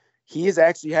Cousins. Like, he is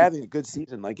actually having a good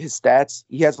season. Like, his stats,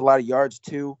 he has a lot of yards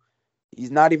too.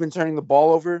 He's not even turning the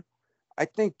ball over. I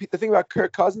think the thing about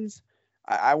Kirk Cousins,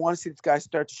 I want to see this guy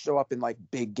start to show up in like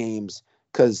big games.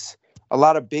 Because a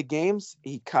lot of big games,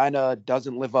 he kind of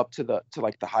doesn't live up to the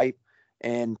hype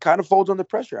and kind of folds under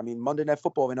pressure. I mean, Monday Night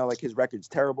Football, we know like his record's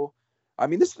terrible. I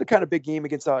mean, this is the kind of big game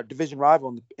against a division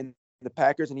rival in the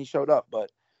Packers, and he showed up. But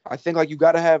I think like you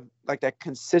got to have like that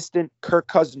consistent Kirk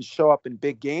Cousins show up in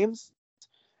big games,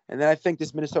 and then I think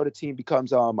this Minnesota team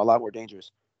becomes a lot more dangerous.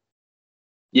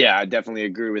 Yeah, I definitely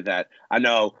agree with that. I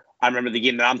remember the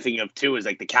game that I'm thinking of too is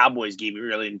like the Cowboys game. He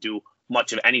really didn't do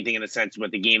much of anything in a sense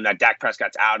with the game that Dak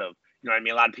Prescott's out of. You know what I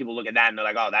mean? A lot of people look at that and they're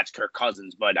like, oh, that's Kirk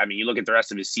Cousins. But, I mean, you look at the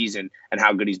rest of his season and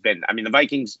how good he's been. I mean, the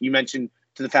Vikings, you mentioned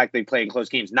to the fact they play in close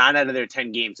games. 9 out of their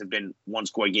 10 games have been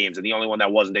 1-score games. And the only one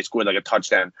that wasn't, they scored like a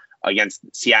touchdown against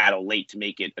Seattle late to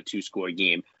make it a 2-score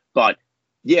game. But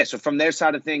Yeah, so from their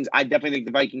side of things, I definitely think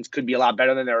the Vikings could be a lot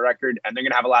better than their record, and they're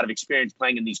going to have a lot of experience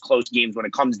playing in these close games when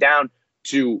it comes down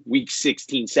to week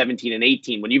 16, 17, and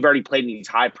 18. When you've already played in these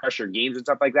high-pressure games and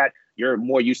stuff like that, you're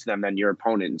more used to them than your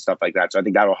opponent and stuff like that. So I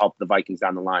think that will help the Vikings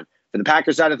down the line. For the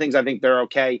Packers side of things, I think they're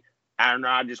okay. Aaron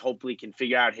Rodgers hopefully can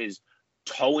figure out his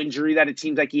toe injury that it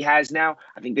seems like he has now.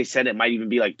 I think they said it might even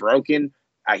be like broken.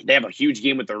 They have a huge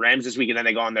game with the Rams this week, and then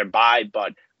they go on their bye.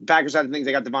 But the Packers side of things,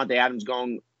 they got Devontae Adams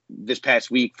going this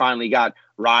past week. Finally got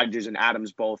Rodgers and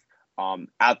Adams both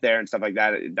out there and stuff like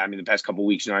that. I mean, the past couple of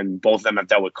weeks, both of them have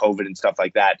dealt with COVID and stuff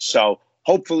like that. So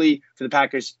hopefully, for the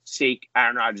Packers' sake,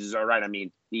 Aaron Rodgers is all right. I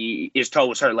mean, his toe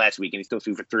was hurt last week, and he still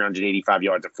threw for 385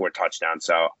 yards and 4 touchdowns.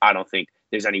 So I don't think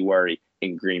there's any worry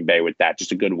in Green Bay with that.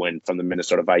 Just a good win from the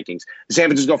Minnesota Vikings. The San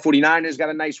Francisco 49ers got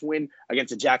a nice win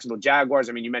against the Jacksonville Jaguars.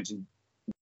 I mean, you mentioned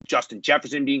Justin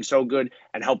Jefferson being so good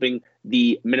and helping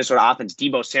the Minnesota offense,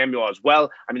 Deebo Samuel as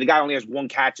well. I mean, the guy only has 1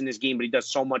 catch in this game, but he does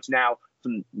so much now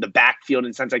from the backfield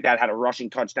and sense like that. Had a rushing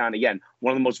touchdown. Again,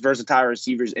 one of the most versatile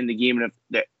receivers in the game.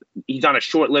 And he's on a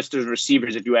short list of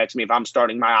receivers, if you ask me, if I'm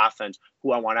starting my offense,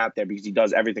 who I want out there because he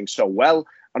does everything so well.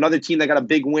 Another team that got a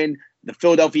big win, the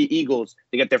Philadelphia Eagles.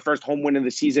 They get their first home win of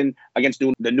the season against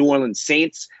the New Orleans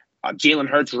Saints. Jalen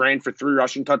Hurts ran for 3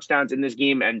 rushing touchdowns in this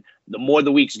game, and the more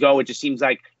the weeks go, it just seems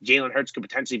like Jalen Hurts could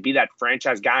potentially be that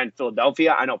franchise guy in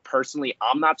Philadelphia. I know personally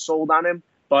I'm not sold on him,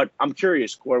 but I'm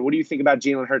curious, Core, what do you think about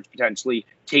Jalen Hurts potentially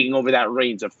taking over that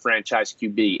reins of franchise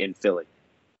QB in Philly?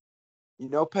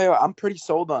 Peo, I'm pretty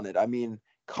sold on it. I mean,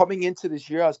 coming into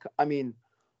this year, I was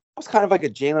kind of like a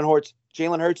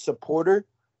Jalen Hurts supporter,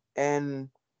 and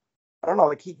I don't know,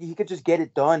 like he could just get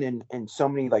it done in so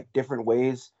many like different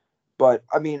ways. But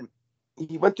I mean,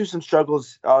 he went through some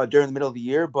struggles during the middle of the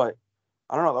year. But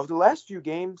I don't know, over the last few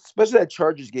games, especially that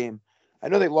Chargers game, I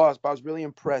know they lost, but I was really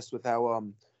impressed with how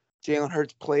Jalen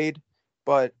Hurts played.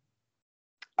 But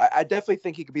I definitely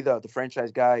think he could be the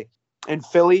franchise guy in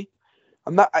Philly.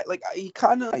 He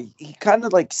kind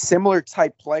of like similar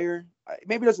type player.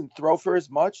 Maybe doesn't throw for as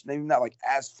much, maybe not like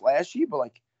as flashy, but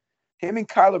like him and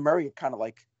Kyler Murray are kind of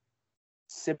like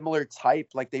similar type.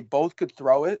 Like they both could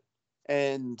throw it,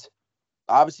 and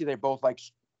obviously they're both like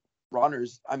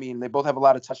runners. I mean, they both have a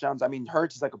lot of touchdowns. I mean,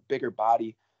 Hurts is like a bigger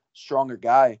body, stronger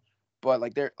guy, but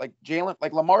like they're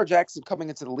like Lamar Jackson coming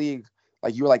into the league.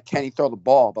 Like you were like, can he throw the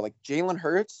ball? But like Jalen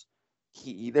Hurts,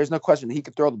 there's no question he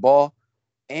could throw the ball.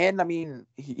 And I mean,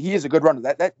 he is a good runner.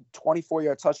 That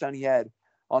 24-yard touchdown he had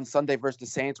on Sunday versus the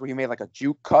Saints, where he made like a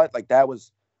juke cut, like that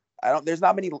was, there's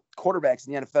not many quarterbacks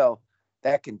in the NFL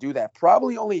that can do that.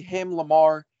 Probably only him,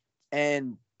 Lamar,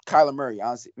 and Kyler Murray.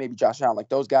 Honestly, maybe Josh Allen. Like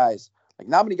those guys, like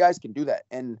not many guys can do that.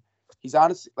 And he's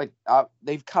honestly like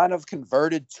they've kind of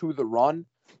converted to the run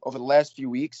over the last few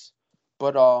weeks.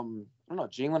 But I don't know.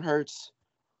 Jalen Hurts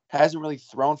hasn't really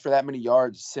thrown for that many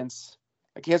yards since.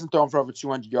 Like he hasn't thrown for over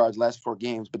 200 yards last 4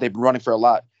 games, but they've been running for a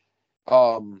lot.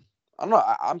 I don't know.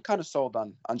 I'm kind of sold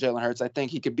on Jalen Hurts. I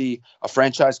think he could be a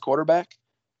franchise quarterback.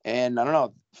 And I don't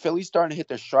know. Philly's starting to hit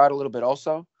their stride a little bit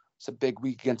also. It's a big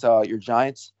week against your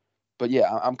Giants. But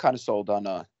yeah, I'm kind of sold on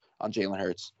Jalen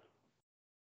Hurts.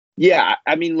 Yeah,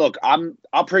 I mean, look,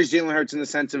 I'll praise Jalen Hurts in the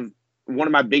sense of one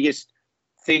of my biggest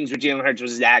things with Jalen Hurts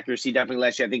was his accuracy. Definitely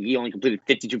last year, I think he only completed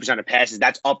 52% of passes.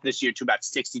 That's up this year to about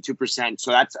 62%.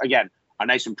 So that's, again, a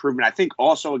nice improvement. I think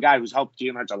also a guy who's helped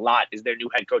Jalen Hurts a lot is their new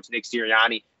head coach, Nick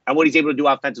Sirianni, and what he's able to do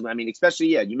offensively. I mean,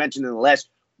 especially, you mentioned in the last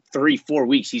 3-4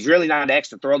 weeks, he's really not an X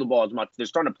to throw the ball as much. They're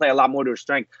starting to play a lot more to his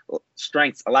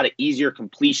strengths, a lot of easier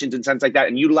completions and sense like that,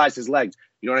 and utilize his legs.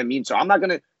 You know what I mean? So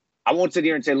I won't sit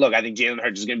here and say, look, I think Jalen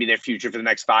Hurts is going to be their future for the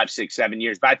next 5, 6, 7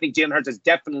 years. But I think Jalen Hurts has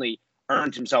definitely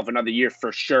earned himself another year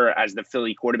for sure as the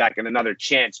Philly quarterback and another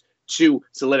chance to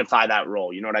solidify that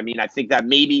role. You know what I mean? I think that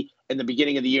maybe in the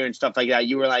beginning of the year and stuff like that,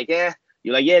 you were like,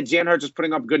 Jalen Hurts is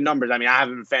putting up good numbers. I mean, I have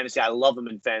him in fantasy. I love him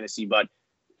in fantasy. But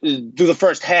through the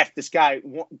first half, this guy,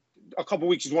 a couple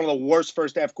weeks, he's one of the worst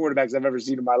first half quarterbacks I've ever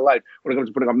seen in my life when it comes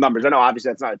to putting up numbers. I know,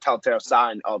 obviously, that's not a telltale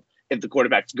sign of if the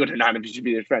quarterback's good or not, if he should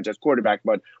be their franchise quarterback.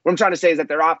 But what I'm trying to say is that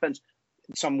their offense,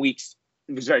 some weeks,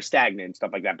 it was very stagnant and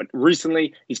stuff like that. But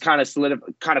recently, he's kind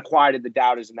of quieted the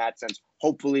doubters in that sense.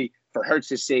 Hopefully, for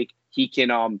Hurts' sake, he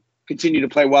can continue to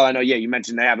play well. I know, you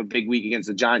mentioned they have a big week against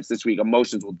the Giants this week.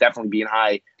 Emotions will definitely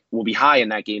be high in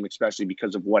that game, especially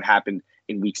because of what happened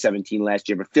in Week 17 last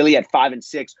year. But Philly at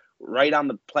 5-6, right on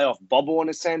the playoff bubble in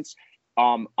a sense.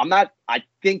 I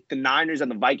think the Niners and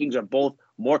the Vikings are both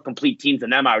more complete teams than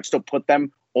them. I would still put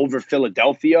them over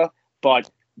Philadelphia, but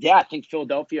Yeah, I think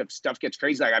Philadelphia, if stuff gets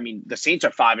crazy, like, I mean, the Saints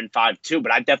are 5-5 too,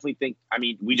 but I definitely think, I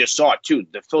mean, we just saw it too.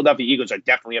 The Philadelphia Eagles are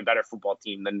definitely a better football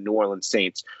team than the New Orleans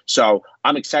Saints. So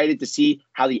I'm excited to see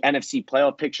how the NFC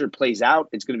playoff picture plays out.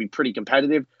 It's going to be pretty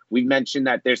competitive. We've mentioned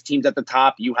that there's teams at the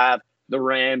top. You have the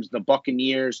Rams, the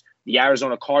Buccaneers, the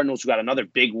Arizona Cardinals, who got another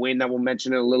big win that we'll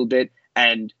mention in a little bit,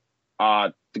 and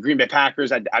the Green Bay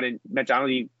Packers. I didn't mention, I don't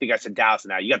even think I said Dallas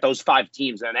now. You got those 5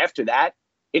 teams. And after that,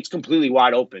 it's completely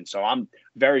wide open. So I'm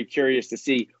very curious to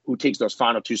see who takes those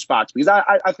final 2 spots, because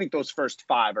I think those first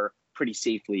 5 are pretty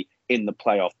safely in the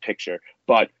playoff picture.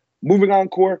 But moving on,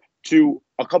 Core, to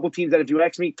a couple teams that, if you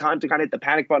ask me, time to kind of hit the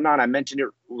panic button on. I mentioned it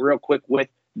real quick with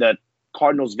the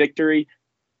Cardinals' victory.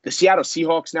 The Seattle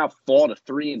Seahawks now fall to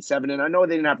 3-7. And I know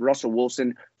they didn't have Russell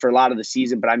Wilson for a lot of the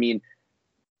season, but I mean,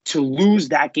 to lose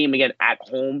that game again at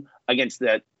home against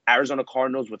the Arizona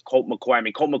Cardinals with Colt McCoy. I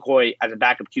mean, Colt McCoy as a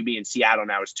backup QB in Seattle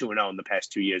now is 2-0 in the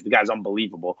past 2 years. The guy's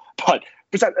unbelievable. But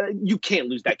besides, you can't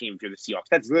lose that game if you're the Seahawks.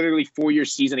 That's literally 4-year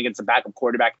season against a backup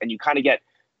quarterback, and you kind of get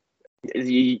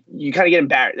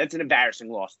embarrassed. That's an embarrassing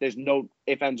loss. There's no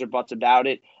ifs, ands, or buts about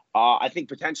it. I think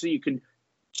potentially you could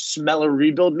smell a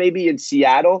rebuild maybe in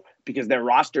Seattle because their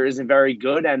roster isn't very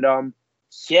good. And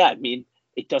yeah, I mean,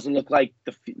 it doesn't look like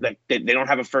they don't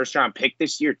have a first round pick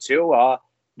this year too.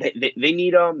 They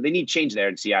need change there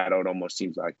in Seattle. It almost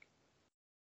seems like.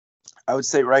 I would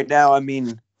say right now, I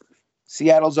mean,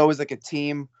 Seattle's always like a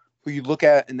team who you look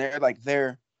at and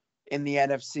they're in the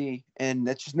NFC, and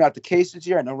that's just not the case this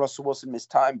year. I know Russell Wilson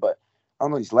missed time, but I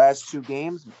don't know, these last 2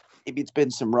 games, maybe it's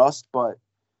been some rust, but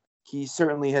he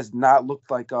certainly has not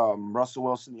looked like Russell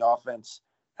Wilson. The offense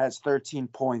has 13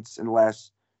 points in the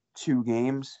last 2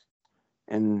 games.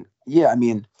 And yeah, I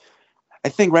mean, I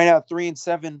think right now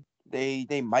 3-7,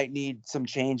 they might need some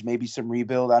change, maybe some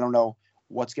rebuild. I don't know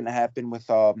what's going to happen with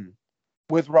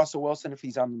Russell Wilson if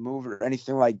he's on the move or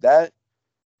anything like that.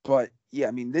 But yeah,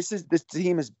 I mean, this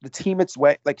team is the team it's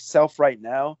like self right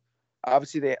now.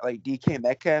 Obviously, they like DK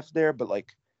Metcalf there, but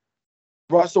like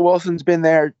Russell Wilson's been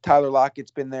there, Tyler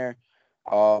Lockett's been there,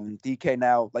 DK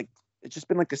now. Like it's just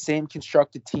been like the same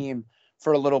constructed team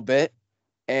for a little bit,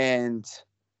 and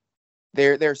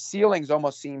their ceilings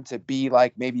almost seem to be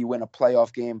like maybe you win a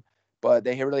playoff game, but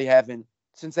they really haven't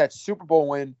since that Super Bowl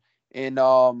win in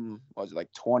what was it,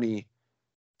 like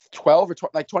 2012 or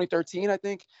like 2013, I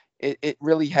think. It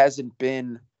really hasn't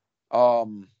been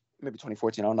maybe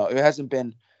 2014, I don't know. It hasn't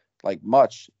been like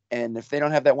much. And if they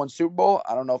don't have that one Super Bowl,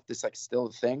 I don't know if this like still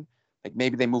a thing. Like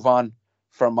maybe they move on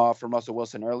from Russell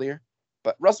Wilson earlier.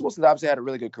 But Russell Wilson obviously had a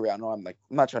really good career. I know I'm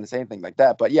not trying to say anything like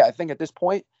that, but yeah, I think at this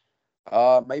point,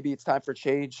 maybe it's time for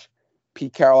change.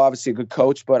 Pete Carroll, obviously a good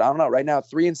coach, but I don't know. Right now,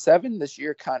 3-7 this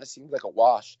year kind of seems like a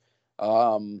wash,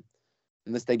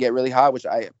 unless they get really hot, which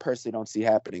I personally don't see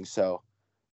happening. So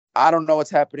I don't know what's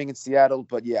happening in Seattle,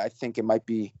 but yeah, I think it might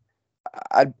be.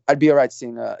 I'd be all right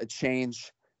seeing a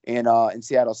change in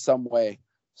Seattle some way,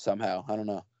 somehow. I don't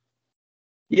know.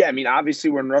 Yeah, I mean, obviously,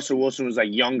 when Russell Wilson was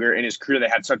like younger in his career, they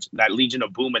had such that legion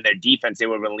of boom in their defense. They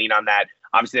were going to lean on that.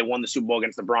 Obviously, they won the Super Bowl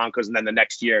against the Broncos, and then the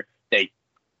next year they,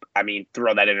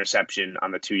 throw that interception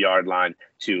on the 2-yard line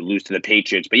to lose to the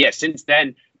Patriots. But yeah, since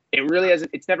then, it really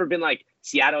hasn't. It's never been like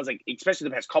Seattle's like, especially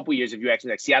the past couple of years. If you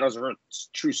actually like Seattle's a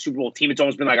true Super Bowl team, it's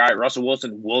almost been like, all right, Russell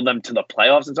Wilson willed them to the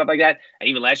playoffs and stuff like that. And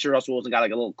even last year, Russell Wilson got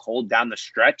like a little cold down the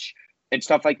stretch and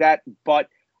stuff like that. But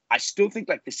I still think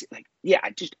like this, like yeah,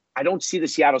 I don't see the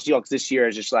Seattle Seahawks this year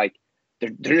as just like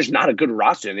they're just not a good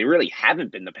roster. And they really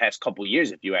haven't been the past couple of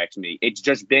years, if you ask me. It's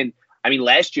just been. I mean,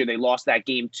 last year they lost that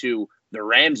game to the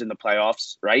Rams in the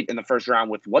playoffs, right? In the first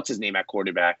round with what's his name at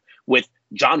quarterback, with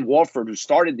John Wolford, who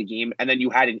started the game, and then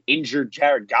you had an injured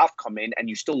Jared Goff come in, and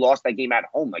you still lost that game at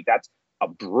home. Like, that's a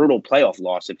brutal playoff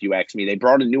loss, if you ask me. They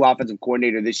brought a new offensive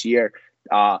coordinator this year.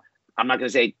 I'm not going to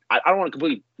say – I don't want to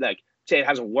completely, say it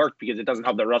hasn't worked because it doesn't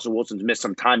help that Russell Wilson's missed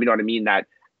some time. You know what I mean? That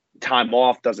time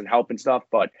off doesn't help and stuff.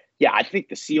 But, yeah, I think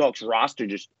the Seahawks roster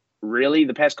just really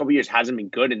the past couple of years hasn't been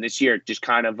good, and this year just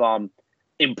kind of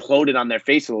imploded on their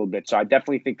face a little bit. So I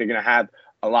definitely think they're going to have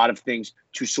a lot of things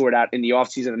to sort out in the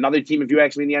offseason. Another team, if you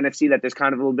ask me, in the NFC, that there's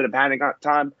kind of a little bit of panic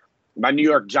time, my New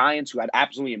York Giants, who had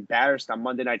absolutely embarrassed on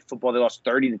Monday Night Football. They lost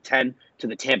 30-10 to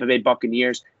the Tampa Bay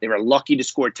Buccaneers. They were lucky to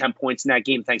score 10 points in that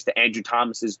game thanks to Andrew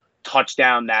Thomas's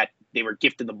touchdown that they were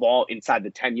gifted the ball inside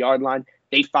the 10-yard line.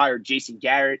 They fired Jason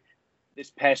Garrett this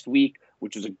past week,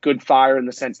 which was a good fire in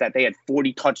the sense that they had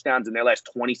 40 touchdowns in their last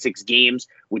 26 games,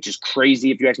 which is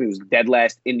crazy. If you ask me, it was dead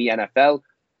last in the NFL.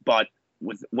 But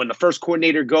when the first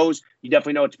coordinator goes, you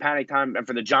definitely know it's panic time. And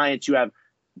for the Giants, you have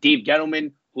Dave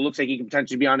Gettleman, who looks like he can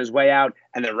potentially be on his way out.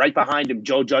 And then right behind him,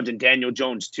 Joe Judge and Daniel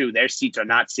Jones, too. Their seats are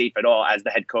not safe at all as the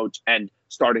head coach and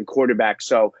starting quarterback.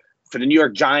 So for the New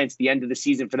York Giants, the end of the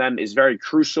season for them is very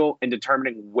crucial in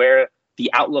determining where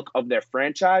the outlook of their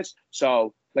franchise.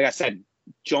 So, like I said,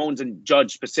 Jones and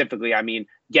Judge specifically, I mean,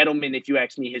 Gettleman, if you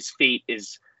ask me, his fate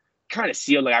is kind of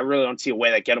sealed. Like, I really don't see a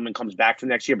way that Gettleman comes back for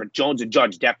next year, but Jones and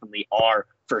Judge definitely are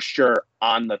for sure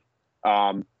on the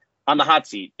hot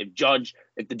seat. If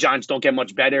the Giants don't get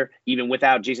much better, even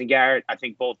without Jason Garrett, I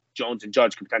think both Jones and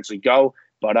Judge could potentially go.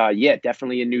 But yeah,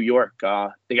 definitely in New York,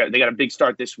 they got a big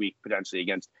start this week potentially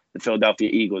against the Philadelphia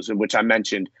Eagles, in which I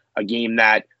mentioned a game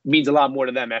that means a lot more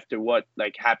to them after what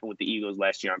happened with the Eagles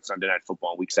last year on Sunday Night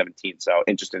Football in Week 17. So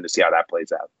interesting to see how that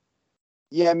plays out.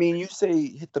 Yeah, I mean, you say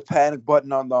hit the panic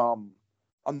button on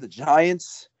the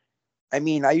Giants. I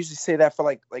mean, I usually say that for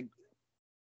like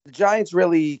the Giants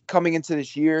really coming into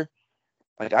this year.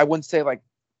 Like, I wouldn't say like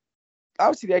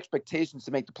obviously the expectations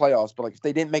to make the playoffs, but like if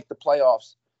they didn't make the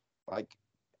playoffs, like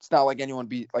it's not like anyone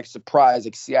be like surprised.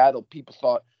 Like Seattle, people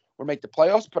thought would make the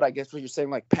playoffs, but I guess what you're saying,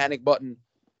 like panic button,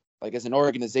 like as an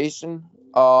organization.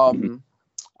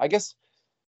 I guess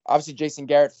obviously Jason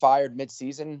Garrett fired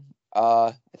midseason.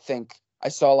 I think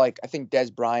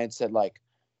Des Bryant said like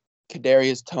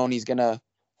Kadarius Toney's gonna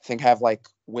have like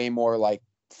way more like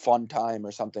fun time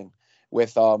or something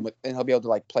with and he'll be able to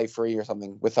like play free or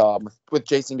something with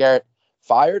Jason Garrett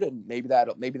fired, and maybe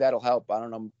that'll help. I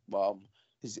don't know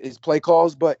his play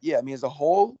calls, but yeah, I mean as a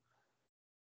whole,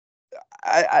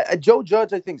 I Joe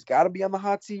Judge I think's got to be on the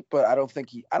hot seat, but I don't think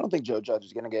Joe Judge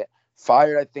is gonna get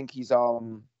fired. I think he's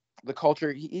the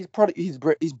culture he's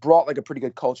brought like a pretty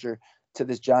good culture to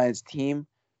this Giants team,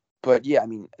 but yeah, I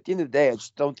mean at the end of the day, I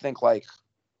just don't think like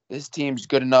this team's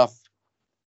good enough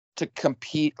to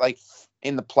compete like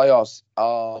in the playoffs.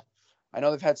 I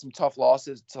know they've had some tough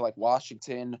losses to like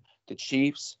Washington, the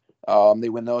Chiefs. They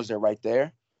win those, they're right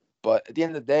there. But at the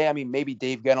end of the day, I mean, maybe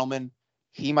Dave Gettleman,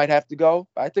 he might have to go.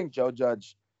 I think Joe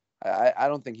Judge, I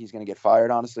don't think he's going to get fired,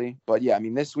 honestly. But yeah, I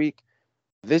mean, this week,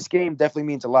 this game definitely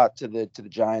means a lot to the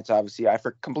Giants. Obviously, I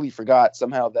completely forgot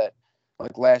somehow that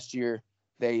like last year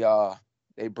they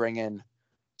bring in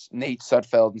Nate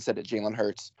Sudfeld instead of Jalen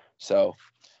Hurts. So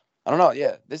I don't know.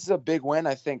 Yeah, this is a big win.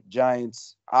 I think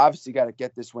Giants obviously got to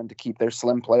get this win to keep their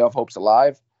slim playoff hopes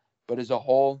alive. But as a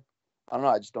whole, I don't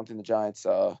know. I just don't think the Giants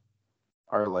are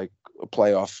like a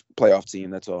playoff team.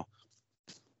 That's all.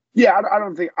 Yeah, I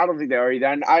don't think they are either.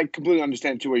 And I completely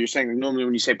understand too what you're saying. Like, normally,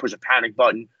 when you say push a panic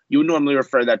button, you would normally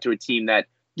refer that to a team that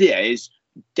is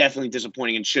definitely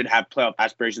disappointing and should have playoff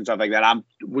aspirations, stuff like that. I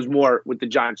was more with the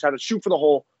Giants trying to shoot for the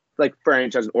whole like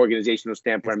franchise and organizational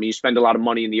standpoint. I mean, you spend a lot of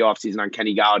money in the offseason on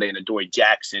Kenny Galladay and Adoree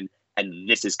Jackson, and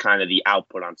this is kind of the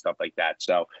output on stuff like that.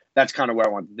 So that's kind of where I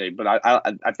want to be. But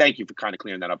I thank you for kind of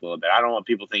clearing that up a little bit. I don't want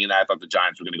people thinking that I thought the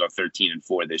Giants were going to go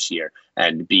 13-4 this year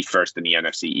and be first in the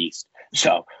NFC East.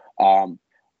 So,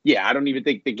 yeah, I don't even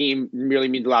think the game really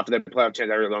means a lot for their playoff chance.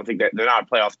 I really don't think that they're not a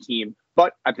playoff team.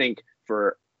 But I think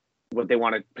for what they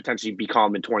want to potentially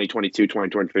become in 2022,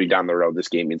 2023 down the road, this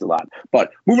game means a lot.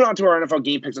 But moving on to our NFL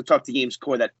game picks, let's talk to games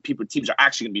core that teams are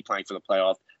actually going to be playing for the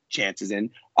playoff chances in.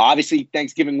 Obviously,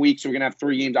 Thanksgiving week, so we're going to have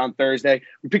 3 games on Thursday.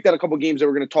 We picked out a couple games that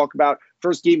we're going to talk about.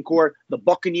 First game core, the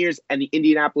Buccaneers and the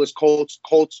Indianapolis Colts.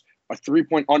 Colts are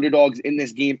 3-point underdogs in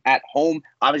this game at home.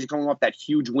 Obviously, coming off that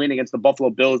huge win against the Buffalo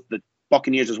Bills. The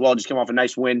Buccaneers as well just came off a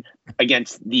nice win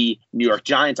against the New York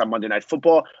Giants on Monday Night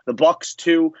Football. The Bucs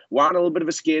too were on a little bit of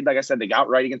a skid. Like I said, they got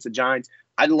right against the Giants.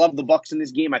 I love the Bucs in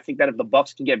this game. I think that if the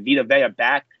Bucs can get Vita Vea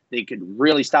back, they could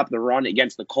really stop the run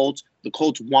against the Colts. The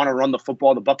Colts want to run the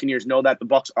football. The Buccaneers know that. The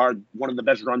Bucs are one of the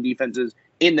best run defenses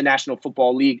in the National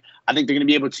Football League. I think they're going to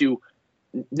be able to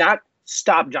not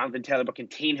stop Jonathan Taylor, but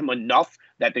contain him enough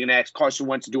that they're going to ask Carson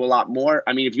Wentz to do a lot more.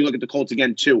 I mean, if you look at the Colts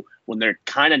again, too, when they're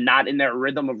kind of not in their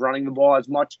rhythm of running the ball as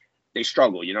much, they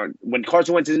struggle. You know, when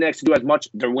Carson Wentz isn't asked to do as much,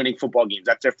 they're winning football games.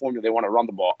 That's their formula. They want to run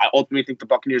the ball. I ultimately think the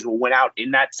Buccaneers will win out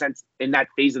in that sense, in that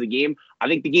phase of the game. I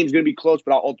think the game's going to be close,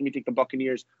 but I'll ultimately take the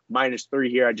Buccaneers -3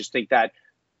 here. I just think that,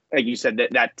 like you said,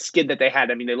 that skid that they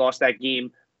had, I mean, they lost that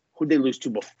game. Who'd they lose to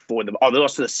before them? Oh, they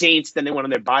lost to the Saints. Then they went on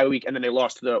their bye week, and then they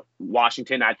lost to the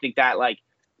Washington. I think that, like,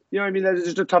 you know what I mean? That's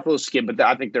just a tough little skid, but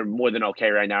I think they're more than okay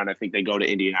right now, and I think they go to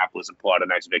Indianapolis and pull out a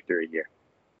nice victory here.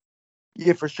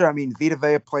 Yeah, for sure. I mean, Vita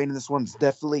Vea playing in this one's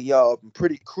definitely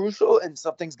pretty crucial, and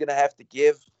something's going to have to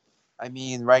give. I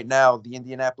mean, right now, the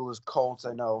Indianapolis Colts,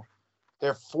 I know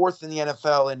they're 4th in the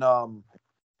NFL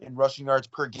in rushing yards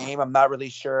per game. I'm not really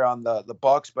sure on the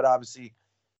Bucs, but obviously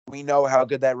we know how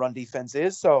good that run defense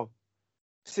is. So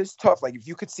this is tough. Like, if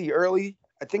you could see early,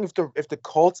 I think if the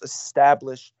Colts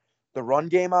establish the run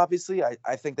game, obviously,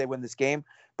 I think they win this game.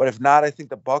 But if not, I think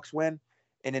the Bucs win.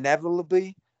 And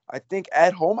inevitably, I think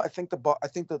at home, I think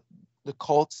the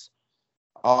Colts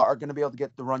are going to be able to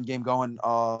get the run game going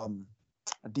a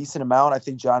decent amount. I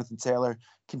think Jonathan Taylor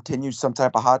continues some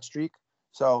type of hot streak.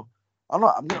 So I don't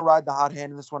know. I'm going to ride the hot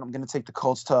hand in this one. I'm going to take the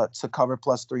Colts to cover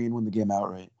 +3 and win the game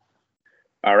outright.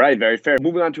 All right, very fair.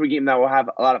 Moving on to a game that will have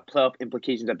a lot of playoff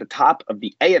implications at the top of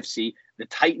the AFC. The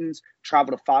Titans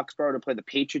travel to Foxborough to play the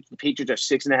Patriots. The Patriots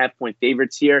are 6.5-point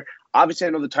favorites here. Obviously,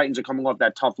 I know the Titans are coming off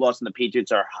that tough loss, and the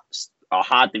Patriots are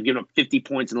hot. They've given up 50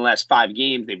 points in the last 5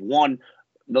 games. They've won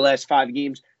the last 5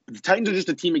 games. But the Titans are just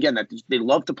a team, again, that they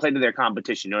love to play to their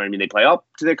competition. You know what I mean? They play up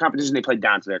to their competition. They play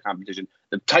down to their competition.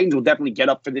 The Titans will definitely get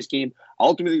up for this game.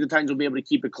 Ultimately, the Titans will be able to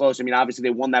keep it close. I mean, obviously, they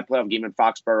won that playoff game in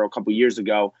Foxborough a couple years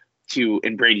ago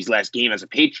in Brady's last game as a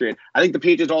Patriot. I think the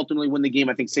Patriots ultimately win the game.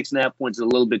 I think 6.5 points is a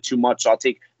little bit too much. So I'll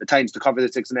take the Titans to cover the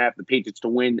 6.5, the Patriots to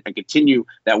win and continue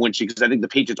that win streak, because I think the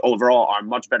Patriots overall are a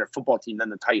much better football team than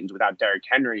the Titans without Derrick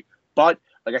Henry. But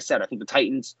like I said, I think the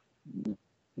Titans,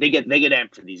 they get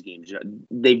amped for these games. You know,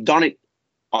 they've done it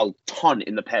a ton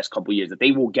in the past couple of years, that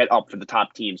they will get up for the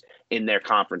top teams in their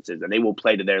conferences and they will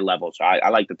play to their level. So I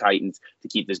like the Titans to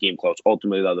keep this game close.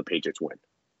 Ultimately, though, the Patriots win.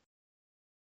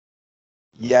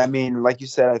 Yeah, I mean, like you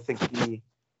said, I think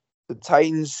the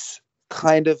Titans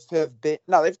kind of have been –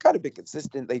 no, they've kind of been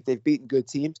consistent. They've beaten good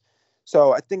teams.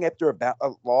 So I think after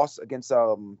a loss against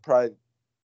probably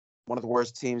one of the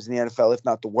worst teams in the NFL, if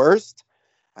not the worst,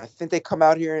 I think they come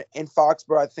out here in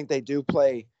Foxborough. I think they do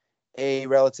play a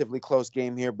relatively close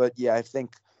game here. But, yeah, I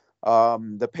think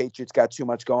the Patriots got too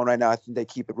much going right now. I think they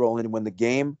keep it rolling and win the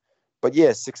game. But,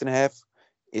 yeah, 6.5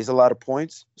 is a lot of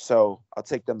points. So I'll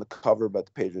take them to cover, but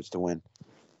the Patriots to win.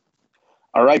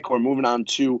 All right, Corey, moving on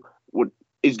to what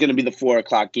is going to be the 4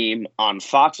 o'clock game on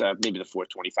Fox, maybe the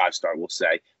 4:25 start, we'll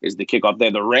say, is the kickoff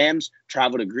there. The Rams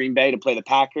travel to Green Bay to play the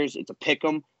Packers. It's a pick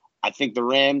 'em. I think the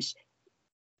Rams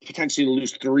potentially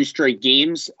lose 3 straight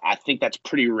games. I think that's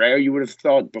pretty rare. You would have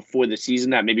thought before the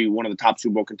season that maybe one of the top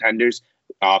Super Bowl contenders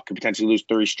could potentially lose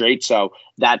 3 straight. So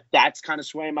that's kind of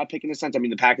swaying my pick in a sense. I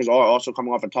mean, the Packers are also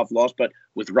coming off a tough loss, but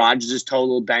with Rodgers' toe a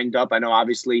little banged up, I know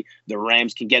obviously the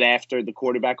Rams can get after the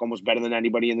quarterback almost better than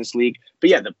anybody in this league. But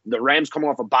yeah, the Rams coming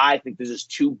off a bye, I think this is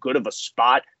too good of a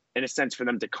spot in a sense for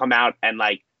them to come out and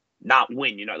like not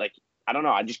win. You know, like I don't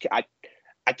know.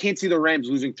 I can't see the Rams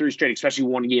losing 3 straight, especially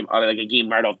one game, like a game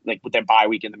right off, like with their bye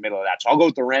week in the middle of that. So I'll go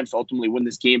with the Rams to ultimately win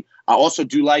this game. I also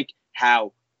do like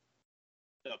how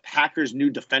the Packers' new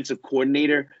defensive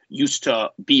coordinator used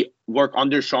to work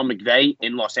under Sean McVay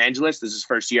in Los Angeles. This is his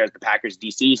first year as the Packers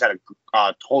DC. He's had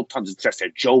a whole tons of success there.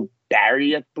 Joe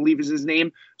Barry, I believe is his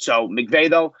name. So McVay,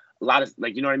 though, a lot of,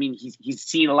 like, you know what I mean? He's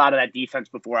seen a lot of that defense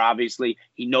before, obviously.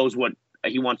 He knows what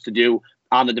he wants to do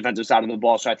on the defensive side of the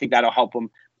ball. So I think that'll help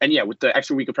him. And yeah, with the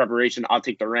extra week of preparation, I'll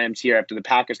take the Rams here. After the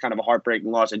Packers kind of a heartbreaking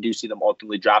loss, I do see them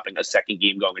ultimately dropping a second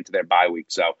game going into their bye week.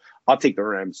 So I'll take the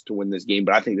Rams to win this game,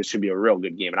 but I think this should be a real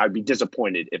good game, and I'd be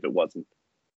disappointed if it wasn't.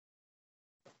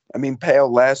 I mean,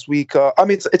 Pale, last week,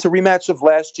 it's a rematch of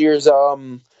last year's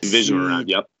divisional round,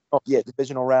 yep.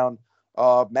 Divisional round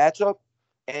matchup.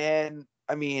 And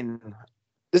I mean,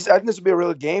 I think this will be a real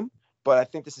good game, but I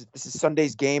think this is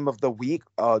Sunday's game of the week,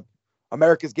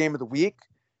 America's game of the week.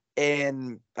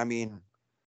 And I mean,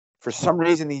 for some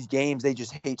reason, these games, they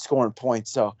just hate scoring points.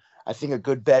 So I think a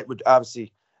good bet would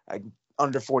obviously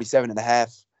under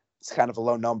 47.5. It's kind of a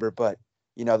low number, but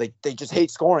you know, they just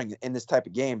hate scoring in this type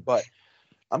of game. But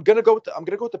I'm gonna go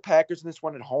with the Packers in this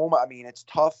one at home. I mean, it's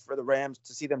tough for the Rams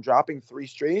to see them dropping 3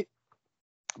 straight,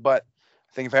 but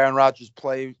I think if Aaron Rodgers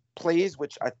plays,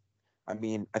 which I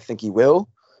think he will.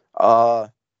 I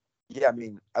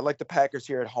mean, I like the Packers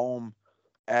here at home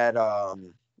at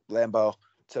Lambeau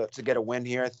to get a win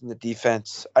here. I think the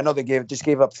defense, I know they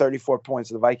gave up 34 points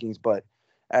to the Vikings, but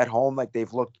at home, like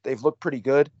they've looked pretty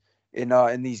good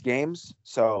in these games.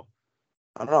 So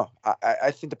I don't know.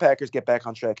 I think the Packers get back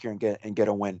on track here and get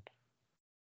a win.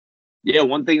 Yeah,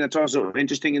 one thing that's also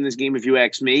interesting in this game, if you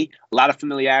ask me, a lot of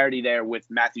familiarity there with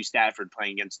Matthew Stafford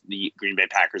playing against the Green Bay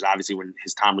Packers. Obviously, when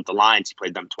his time with the Lions, he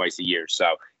played them twice a year.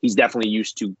 So he's definitely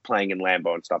used to playing in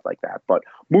Lambeau and stuff like that. But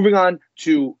moving on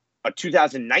to a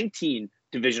 2019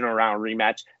 divisional round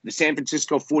rematch, the San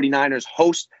Francisco 49ers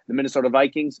host the Minnesota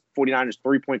Vikings. 49ers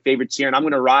 3-point favorites here. And I'm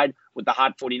going to ride with the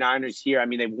hot 49ers here. I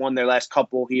mean, they've won their last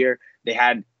couple here. They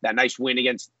had that nice win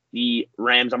against the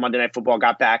Rams on Monday Night Football,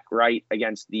 got back right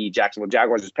against the Jacksonville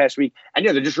Jaguars this past week. And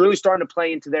yeah, they're just really starting to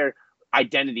play into their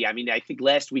identity. I mean, I think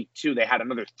last week too, they had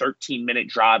another 13-minute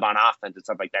drive on offense and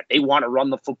stuff like that. They want to run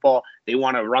the football. They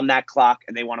want to run that clock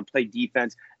and they want to play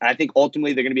defense. And I think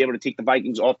ultimately they're going to be able to take the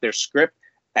Vikings off their script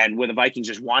and where the Vikings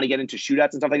just want to get into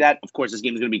shootouts and stuff like that. Of course, this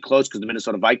game is going to be close because the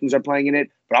Minnesota Vikings are playing in it.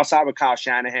 But I'll side with Kyle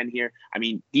Shanahan here. I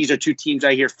mean, these are two teams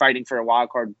right here fighting for a wild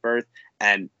card berth,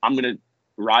 and I'm going to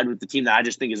ride with the team that I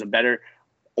just think is a better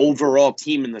overall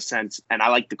team in the sense, and I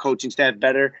like the coaching staff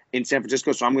better in San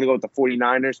Francisco. So I'm going to go with the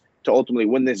 49ers to ultimately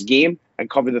win this game and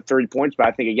cover the 30 points. But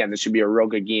I think, again, this should be a real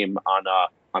good game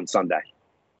on Sunday.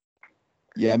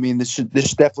 Yeah, I mean, this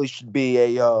definitely should be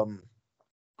a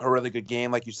really good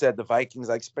game. Like you said, the Vikings,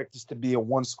 I expect this to be a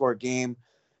one-score game,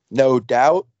 no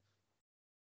doubt.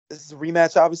 This is a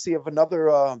rematch, obviously, of another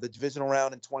the divisional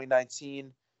round in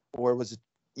 2019, or was it?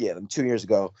 Yeah, 2 years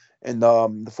ago. And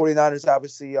the 49ers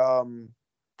obviously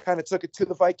kind of took it to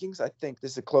the Vikings. I think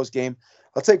this is a close game.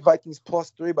 I'll take Vikings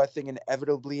 +3, but I think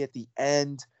inevitably at the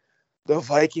end, the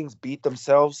Vikings beat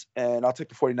themselves, and I'll take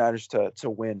the 49ers to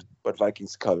win, but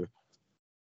Vikings to cover.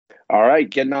 All right,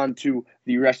 getting on to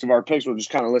the rest of our picks. We'll just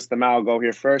kind of list them out. I'll go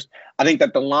here first. I think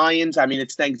that the Lions, I mean,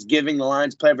 it's Thanksgiving. The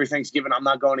Lions play every Thanksgiving. I'm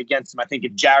not going against them. I think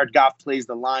if Jared Goff plays,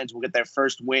 the Lions will get their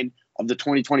first win of the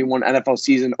 2021 NFL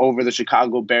season over the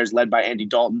Chicago Bears led by Andy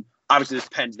Dalton. Obviously, this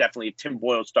pen's definitely a Tim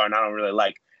Boyle star, and I don't really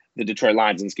like the Detroit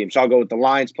Lions in this game. So I'll go with the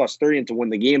Lions +3 and to win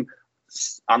the game.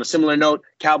 On a similar note,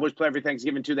 Cowboys play every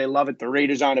Thanksgiving too. They love it. The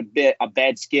Raiders on a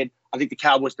bad skid. I think the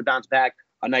Cowboys to bounce back.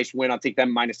 A nice win. I'll take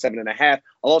them -7.5.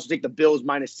 I'll also take the Bills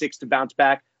 -6 to bounce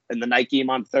back in the night game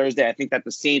on Thursday. I think that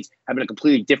the Saints have been a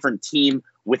completely different team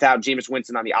without Jameis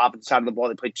Winston on the opposite side of the ball.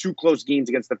 They played two close games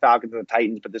against the Falcons and the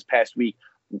Titans, but this past week,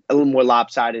 a little more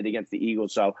lopsided against the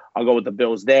Eagles. So I'll go with the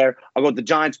Bills there. I'll go with the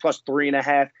Giants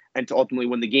 +3.5 and to ultimately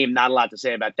win the game. Not a lot to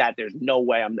say about that. There's no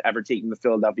way I'm ever taking the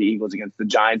Philadelphia Eagles against the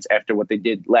Giants after what they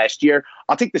did last year.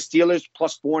 I'll take the Steelers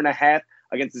 +4.5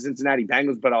 against the Cincinnati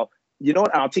Bengals, but I'll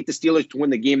take the Steelers to win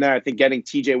the game there. I think getting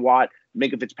T.J. Watt,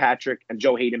 Minka Fitzpatrick, and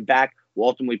Joe Hayden back will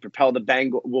ultimately propel the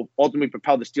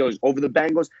Steelers over the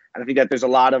Bengals. And I think that there's a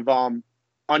lot of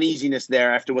uneasiness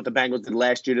there after what the Bengals did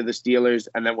last year to the Steelers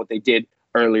and then what they did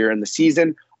earlier in the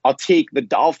season. I'll take the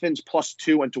Dolphins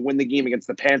 +2 and to win the game against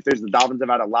the Panthers. The Dolphins have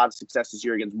had a lot of success this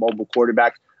year against mobile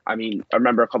quarterbacks. I mean, I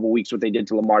remember a couple of weeks what they did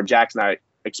to Lamar Jackson. I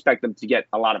expect them to get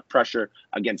a lot of pressure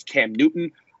against Cam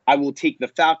Newton. I will take the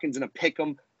Falcons in a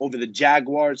pick'em over the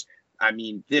Jaguars. I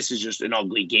mean, this is just an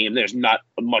ugly game. There's not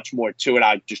much more to it.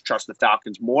 I just trust the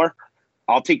Falcons more.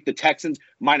 I'll take the Texans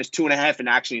 -2.5 in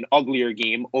actually an uglier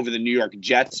game over the New York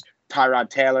Jets. Tyrod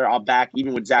Taylor, I'll back,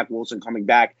 even with Zach Wilson coming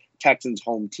back. Texans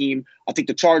home team. I'll take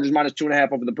the Chargers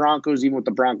 -2.5 over the Broncos, even with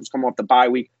the Broncos coming off the bye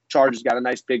week. Chargers got a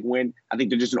nice big win. I think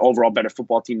they're just an overall better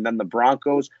football team than the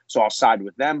Broncos, so I'll side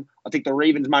with them. I'll take the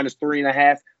Ravens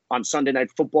 -3.5 on Sunday Night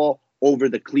Football over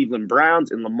the Cleveland Browns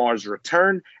in Lamar's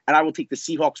return. And I will take the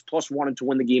Seahawks +1 and to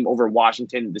win the game over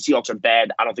Washington. The Seahawks are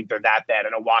bad. I don't think they're that bad. I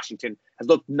know Washington has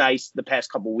looked nice the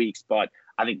past couple weeks, but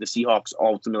I think the Seahawks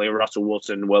ultimately, Russell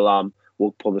Wilson will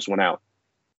pull this one out.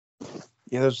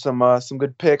 Yeah, there's some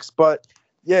good picks, but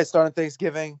yeah, starting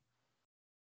Thanksgiving.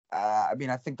 I mean,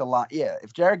 I think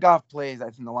if Jared Goff plays,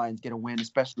 I think the Lions get a win,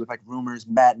 especially with like rumors,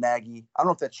 Matt Nagy. I don't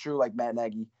know if that's true, like Matt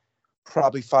Nagy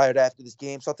probably fired after this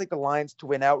game. So I'll take the Lions to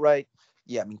win outright.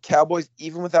 Yeah, I mean, Cowboys,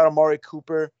 even without Amari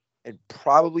Cooper and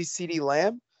probably CeeDee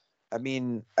Lamb. I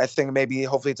mean, I think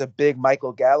hopefully it's a big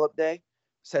Michael Gallup day.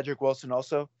 Cedric Wilson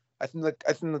also. I think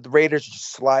the Raiders are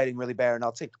just sliding really bad, and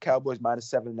I'll take the Cowboys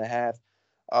 -7.5.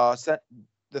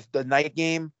 The night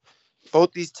game,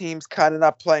 both these teams kind of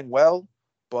not playing well,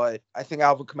 but I think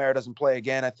Alvin Kamara doesn't play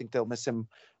again. I think they'll miss him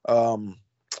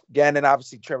again, and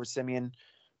obviously Trevor Siemian.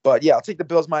 But yeah, I'll take the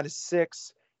Bills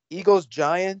 -6. Eagles,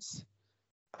 Giants.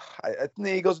 I think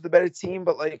the Eagles are the better team,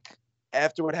 but like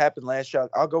after what happened last year,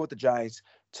 I'll go with the Giants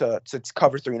to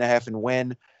cover 3.5 and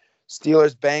win.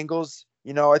 Steelers, Bengals.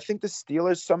 I think the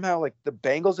Steelers somehow, like the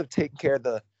Bengals have taken care of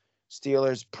the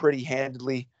Steelers pretty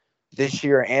handily this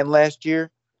year and last year.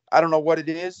 I don't know what it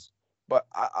is, but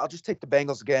I'll just take the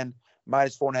Bengals again,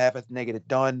 -4.5. I think they get it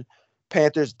done.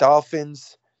 Panthers,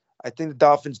 Dolphins. I think the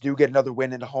Dolphins do get another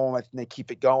win at home. I think they keep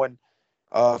it going.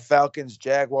 Falcons,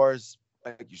 Jaguars,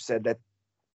 like you said, that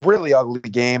really ugly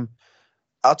game.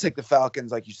 I'll take the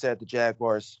Falcons, like you said. The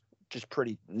Jaguars, just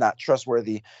pretty not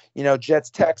trustworthy. Jets,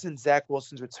 Texans, Zach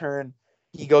Wilson's return.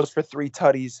 He goes for 3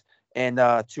 tutties and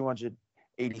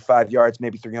 285 yards,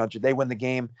 maybe 300. They win the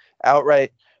game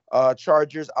outright.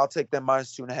 Chargers, I'll take them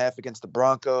 -2.5 against the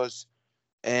Broncos.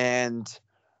 And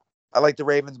I like the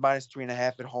Ravens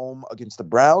 -3.5 at home against the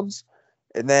Browns.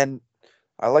 And then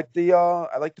I like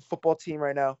the football team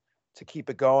right now to keep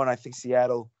it going. I think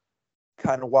Seattle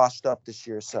kind of washed up this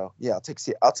year. So yeah,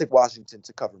 I'll take Washington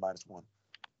to cover -1.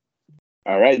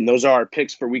 All right, and those are our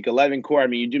picks for Week 11. Core, I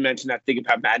mean, you do mention that thing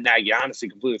about Matt Nagy. I honestly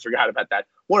completely forgot about that.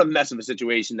 What a mess of a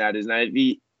situation that is. And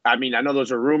I mean, I know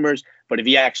those are rumors, but if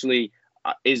he actually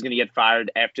is going to get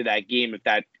fired after that game, if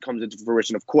that comes into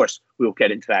fruition, of course, we'll get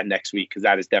into that next week because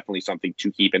that is definitely something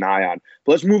to keep an eye on.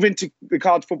 But let's move into the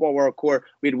college football world, Core.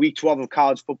 We had Week 12 of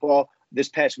college football this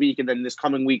past week, and then this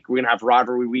coming week, we're going to have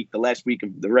Rivalry Week, the last week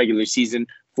of the regular season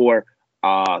for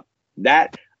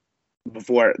that.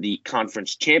 Before the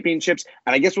conference championships.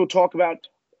 And I guess we'll talk about,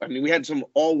 I mean, we had some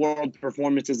all-world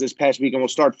performances this past week, and we'll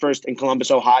start first in Columbus,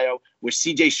 Ohio, where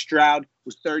C.J. Stroud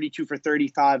was 32 for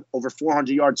 35, over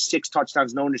 400 yards, 6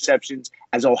 touchdowns, no interceptions,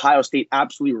 as Ohio State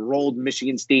absolutely rolled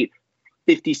Michigan State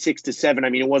 56-7. I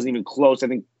mean, it wasn't even close. I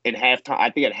think at half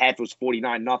it was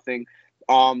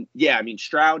 49-0. Yeah, I mean,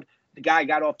 Stroud, the guy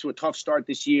got off to a tough start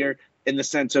this year in the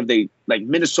sense of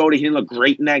Minnesota, he didn't look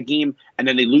great in that game, and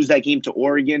then they lose that game to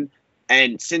Oregon.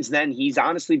 And since then, he's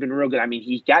honestly been real good. I mean,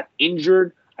 he got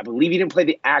injured. I believe he didn't play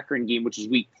the Akron game, which is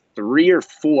week 3 or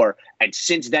 4. And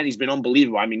since then, he's been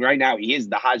unbelievable. I mean, right now, he is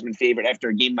the Heisman favorite after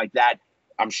a game like that.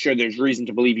 I'm sure there's reason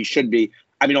to believe he should be.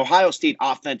 I mean, Ohio State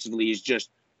offensively is just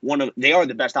they are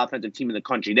the best offensive team in the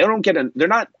country. I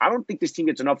don't think this team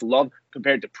gets enough love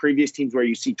compared to previous teams where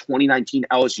you see 2019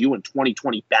 LSU and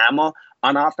 2020 Bama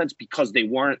on offense because they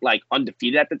weren't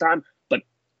undefeated at the time.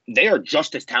 They are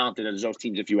just as talented as those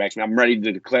teams, if you ask me. I'm ready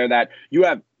to declare that. You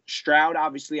have Stroud,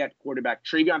 obviously, at quarterback.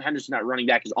 Trevion Henderson at running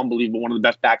back is unbelievable, one of the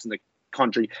best backs in the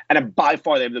country. And by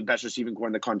far, they have the best receiving core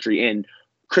in the country in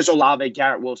Chris Olave,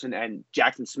 Garrett Wilson, and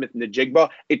Jackson Smith-Njigba.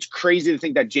 It's crazy to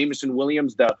think that Jameson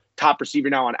Williams, the top receiver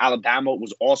now on Alabama,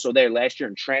 was also there last year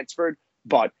and transferred.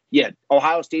 But, yeah,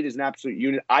 Ohio State is an absolute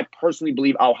unit. I personally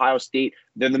believe Ohio State,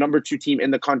 they're the number 2 team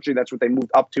in the country. That's what they moved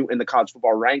up to in the college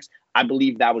football ranks. I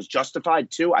believe that was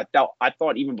justified, too. I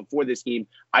thought even before this game,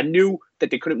 I knew that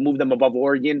they couldn't move them above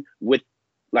Oregon with,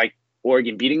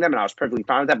 Oregon beating them, and I was perfectly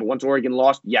fine with that. But once Oregon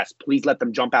lost, yes, please let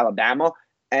them jump Alabama.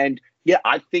 And, yeah,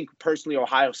 I think personally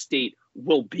Ohio State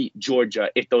will beat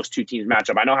Georgia if those 2 teams match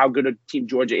up. I know how good a team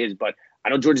Georgia is, but I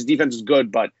know Georgia's defense is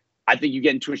good, but I think you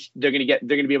get into they're going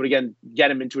to be able to get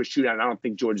them into a shootout, and I don't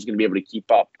think Georgia's going to be able to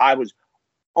keep up. I was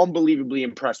unbelievably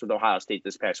impressed with Ohio State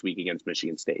this past week against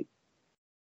Michigan State.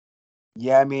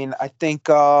 Yeah, I mean, I think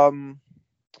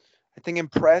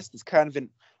impressed is kind of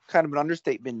an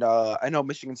understatement. I know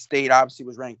Michigan State obviously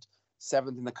was ranked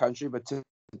 7th in the country, but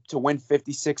to win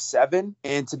 56-7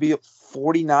 and to be up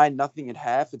 49-0 at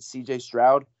half, and C.J.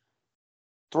 Stroud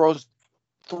throws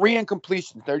 3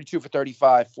 incompletions, 32 for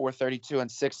 35, 432, and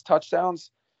 6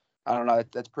 touchdowns. I don't know.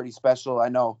 That's pretty special. I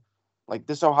know,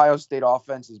 this Ohio State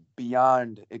offense is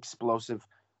beyond explosive.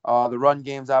 The run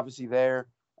game's obviously there.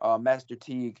 Master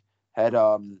Teague had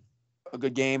a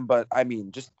good game, but I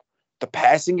mean, just the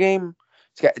passing game,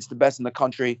 it's the best in the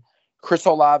country. Chris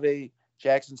Olave,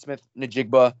 Jackson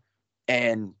Smith-Njigba,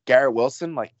 and Garrett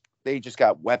Wilson, they just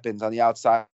got weapons on the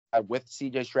outside with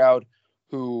C.J. Stroud,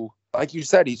 who, like you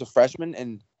said, he's a freshman,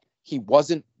 and he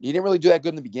didn't really do that good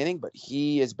in the beginning, but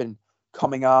he has been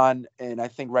coming on, and I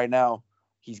think right now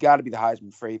he's got to be the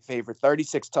Heisman favorite.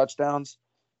 36 touchdowns.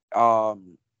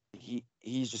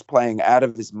 He's just playing out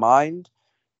of his mind.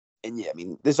 And yeah, I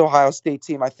mean, this Ohio State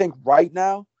team, I think right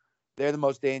now they're the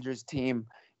most dangerous team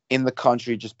in the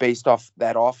country just based off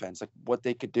that offense, what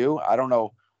they could do. I don't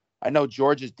know. I know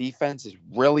Georgia's defense is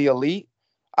really elite.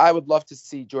 I would love to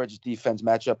see Georgia's defense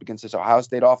match up against this Ohio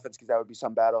State offense because that would be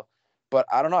some battle. But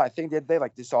I don't know. I think they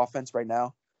like this offense right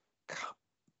now.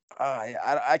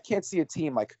 I can't see a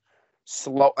team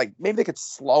slow. Maybe they could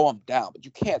slow them down, but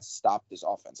you can't stop this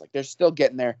offense. They're still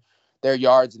getting their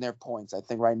yards and their points. I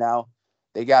think right now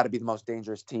they got to be the most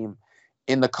dangerous team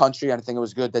in the country. And I think it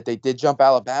was good that they did jump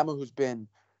Alabama, who's been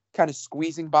kind of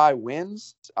squeezing by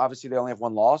wins. Obviously, they only have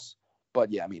 1 loss.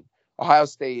 But, yeah, I mean, Ohio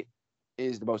State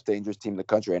is the most dangerous team in the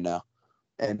country right now.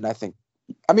 And I think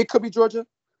 – it could be Georgia.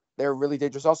 They're really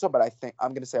dangerous also, but I think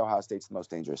I'm going to say Ohio State's the most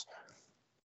dangerous.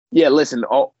 Yeah, listen,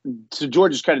 to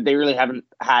Georgia's credit, they really haven't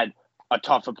had a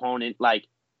tough opponent.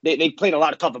 They played a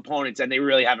lot of tough opponents, and they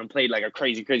really haven't played a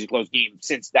crazy, crazy close game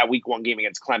since that week 1 game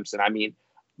against Clemson. I mean,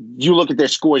 you look at their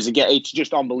scores again, it's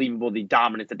just unbelievable the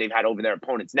dominance that they've had over their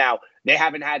opponents. Now, they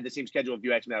haven't had the same schedule if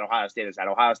you ask me that Ohio State has had.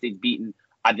 Ohio State's beaten,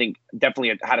 I think,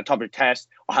 definitely had a tougher test.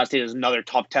 Ohio State has another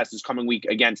tough test this coming week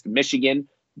against Michigan,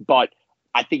 but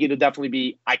I think it'll definitely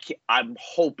be I'm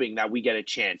hoping that we get a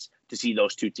chance to see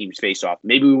those 2 teams face off.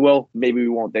 Maybe we will, maybe we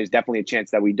won't. There's definitely a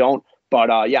chance that we don't.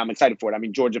 But, yeah, I'm excited for it. I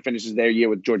mean, Georgia finishes their year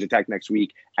with Georgia Tech next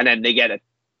week, and then they get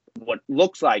what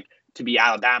looks like to be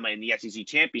Alabama in the SEC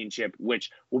championship,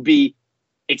 which will be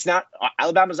it's not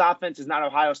Alabama's offense is not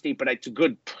Ohio State, but it's a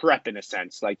good prep in a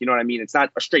sense. Like, you know what I mean? It's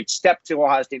not a straight step to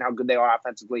Ohio State and how good they are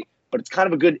offensively, but it's kind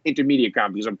of a good intermediate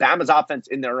ground because Alabama's offense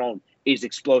in their own is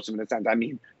explosive in a sense. I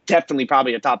mean, definitely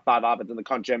probably a top 5 offense in the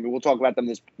country. I mean, we'll talk about them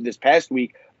this past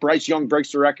week. Bryce Young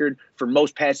breaks the record for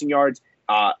most passing yards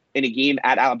in a game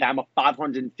at Alabama,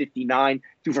 559.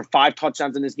 Threw for 5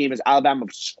 touchdowns in this game as Alabama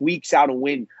squeaks out a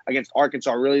win against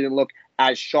Arkansas. Really didn't look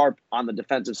as sharp on the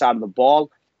defensive side of the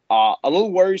ball. A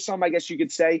little worrisome, I guess you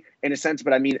could say, in a sense.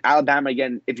 But, I mean, Alabama,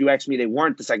 again, if you ask me, they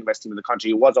weren't the second best team in the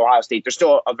country. It was Ohio State. They're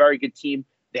still a very good team.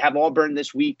 They have Auburn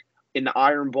this week in the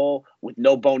Iron Bowl with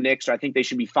no Bo Nix. So I think they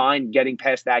should be fine getting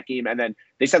past that game. And then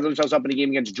they set themselves up in a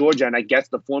game against Georgia. And I guess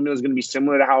the formula is going to be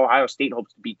similar to how Ohio State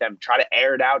hopes to beat them. Try to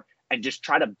air it out and just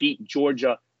try to beat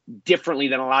Georgia differently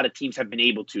than a lot of teams have been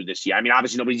able to this year. I mean,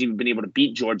 obviously nobody's even been able to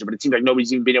beat Georgia, but it seems like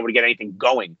nobody's even been able to get anything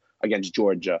going against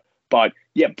Georgia. But,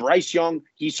 yeah, Bryce Young,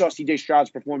 he saw C.J. Stroud's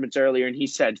performance earlier, and he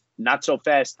said, not so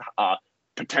fast,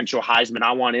 potential Heisman.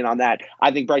 I want in on that.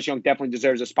 I think Bryce Young definitely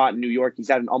deserves a spot in New York. He's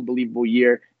had an unbelievable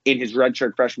year in his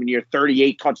redshirt freshman year,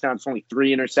 38 touchdowns, only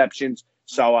 3 interceptions.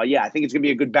 So, yeah, I think it's going to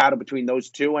be a good battle between those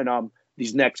two. And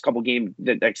these next couple games,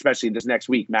 especially this next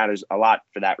week, matters a lot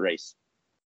for that race.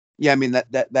 Yeah, I mean,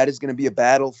 that is going to be a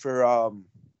battle for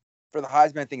the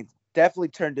Heisman. I think it's definitely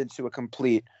turned into a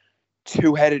complete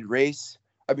two-headed race.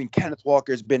 I mean, Kenneth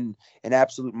Walker's been an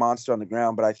absolute monster on the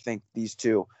ground, but I think these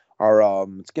two are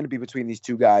it's going to be between these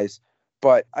two guys.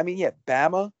 But, I mean, yeah,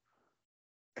 Bama,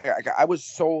 I was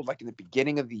sold, like, in the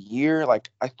beginning of the year, like,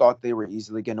 I thought they were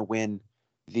easily going to win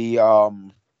the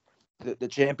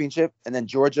championship, and then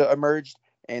Georgia emerged,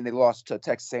 and they lost to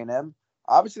Texas A&M.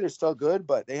 Obviously, they're still good,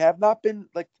 but they have not been,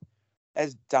 like,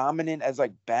 as dominant as,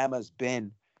 like, Bama's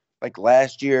been, like,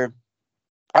 last year.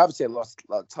 Obviously, they lost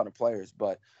a ton of players,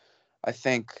 but I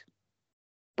think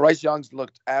Bryce Young's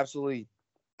looked absolutely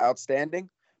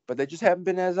outstanding, but they just haven't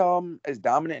been as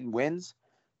dominant in wins.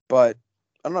 But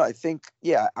I don't know. I think,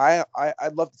 yeah,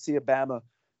 I'd love to see a Bama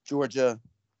Georgia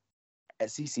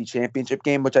SEC championship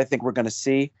game, which I think we're going to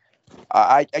see.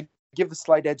 I give the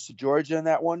slight edge to Georgia in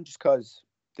that one, just because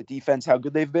the defense, how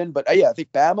good they've been. But yeah, I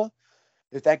think Bama,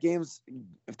 if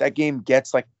that game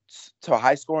gets like to a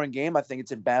high scoring game, I think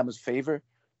it's in Bama's favor.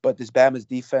 But this Bama's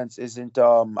defense isn't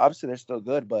obviously they're still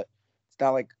good, but it's not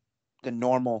like the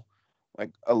normal like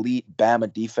elite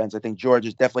Bama defense. I think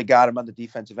Georgia's definitely got him on the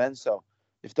defensive end. So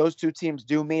if those two teams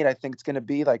do meet, I think it's going to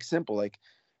be like simple. Like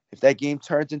if that game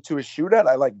turns into a shootout,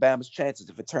 I like Bama's chances.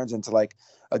 If it turns into like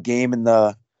a game in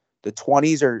the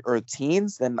 20s or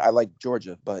teens, then I like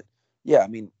Georgia. But yeah, I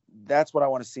mean, that's what I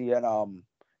want to see in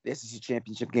the SEC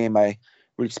championship game. I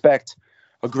would expect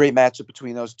a great matchup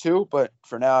between those two. But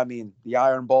for now, I mean, the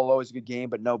Iron Bowl, always a good game,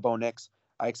 but no Bo Nix.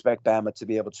 I expect Bama to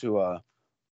be able to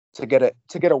get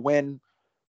a win.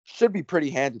 Should be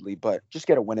pretty handedly, but just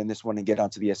get a win in this one and get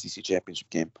onto the SEC championship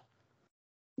game.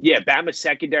 Yeah, Bama's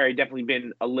secondary definitely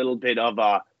been a little bit of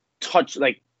a touch,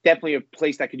 like definitely a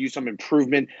place that could use some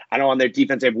improvement. I know on their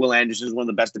defense, they have Will Anderson, who's one of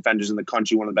the best defenders in the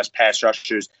country, one of the best pass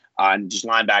rushers, and just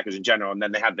linebackers in general. And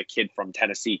then they have the kid from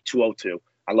Tennessee, 202.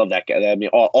 I love that guy. I mean,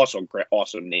 also a great,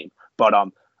 awesome name. But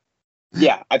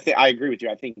yeah, I agree with you.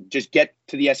 I think just get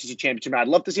to the SEC championship. I'd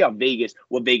love to see what Vegas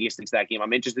thinks of that game.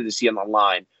 I'm interested to see on the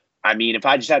line. I mean, if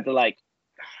I just had to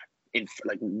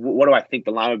what do I think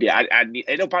the line would be?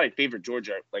 It'll probably favor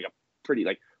Georgia like a pretty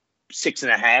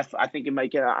 6.5. I think it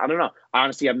might get. I don't know. I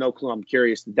honestly have no clue. I'm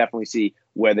curious to definitely see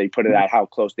where they put it at, how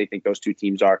close they think those two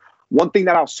teams are. One thing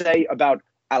that I'll say about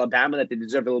Alabama that they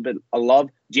deserve a little bit of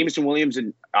love: Jameson Williams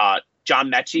and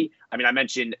John Mechie. I mean, I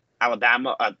mentioned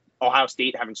Alabama, Ohio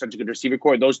State having such a good receiver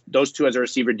core. Those two as a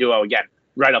receiver duo, again,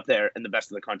 right up there in the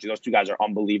best of the country. Those two guys are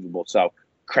unbelievable. So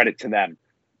credit to them.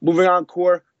 Moving on,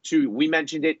 core to, we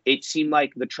mentioned it. It seemed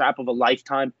like the trap of a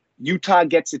lifetime. Utah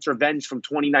gets its revenge from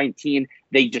 2019.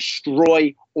 They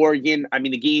destroy Oregon. I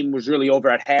mean, the game was really over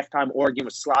at halftime. Oregon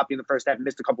was sloppy in the first half,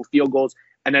 missed a couple field goals.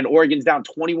 And then Oregon's down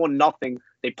 21-0.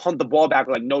 They punt the ball back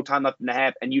with no time left in the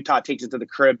half, and Utah takes it to the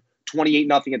crib,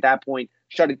 28-0 at that point.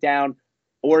 Shut it down.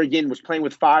 Oregon was playing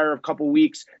with fire a couple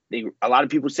weeks. A lot of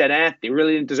people said, they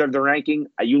really didn't deserve the ranking.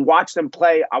 You watch them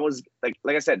play. I was like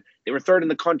I said, they were third in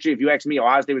the country. If you ask me,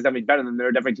 Ohio State was definitely better than them. There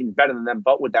were definitely teams better than them.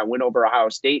 But with that win over Ohio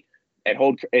State,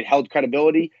 it held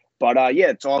credibility. But yeah,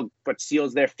 it's all but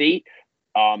seals their fate.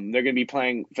 They're going to be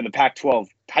playing for the Pac-12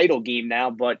 title game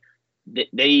now, but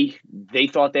they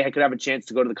thought they could have a chance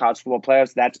to go to the college football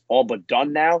playoffs. That's all but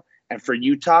done now. And for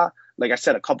Utah, like I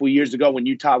said, a couple years ago when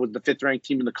Utah was the 5th-ranked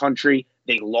team in the country,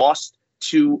 they lost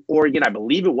to Oregon. I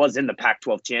believe it was in the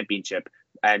Pac-12 championship.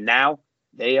 And now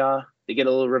they get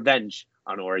a little revenge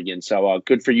on Oregon. So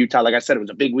good for Utah. Like I said, it was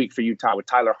a big week for Utah with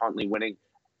Tyler Huntley winning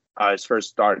his first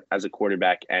start as a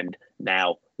quarterback and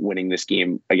now winning this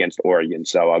game against Oregon.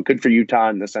 So good for Utah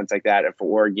in the sense like that. And for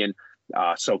Oregon,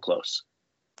 so close.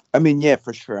 I mean, yeah,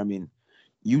 for sure. I mean,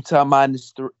 Utah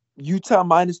minus 3.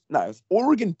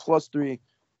 Oregon plus 3,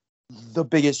 the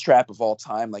biggest trap of all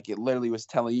time. Like, it literally was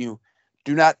telling you,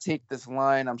 do not take this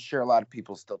line. I'm sure a lot of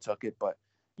people still took it. But,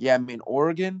 yeah, I mean,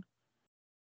 Oregon,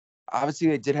 obviously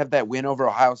they did have that win over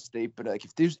Ohio State. But, like,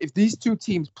 if these two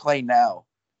teams play now,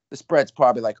 the spread's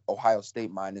probably, like, Ohio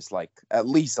State minus, like, at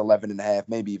least 11.5,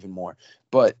 maybe even more.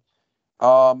 But,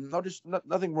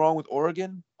 nothing wrong with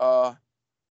Oregon.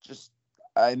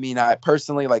 I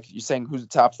personally, like you're saying, who's the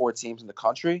top 4 teams in the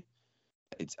country?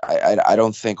 I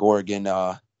don't think Oregon.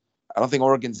 I don't think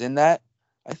Oregon's in that.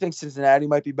 I think Cincinnati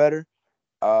might be better.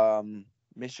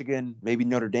 Michigan, maybe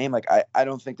Notre Dame. Like I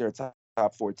don't think they're a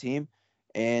top 4 team.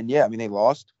 And yeah, I mean they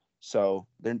lost, so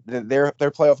their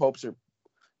playoff hopes are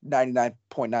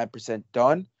 99.9%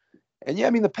 done. And yeah, I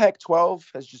mean the Pac-12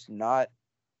 has just not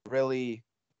really.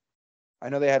 I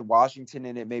know they had Washington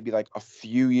in it maybe like a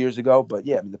few years ago, but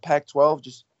yeah, I mean the Pac-12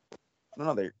 just, I don't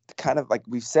know, they're kind of like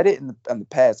we've said it in the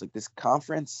past, like this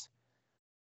conference,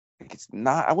 like it's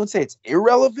not, I wouldn't say it's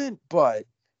irrelevant, but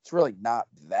it's really not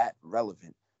that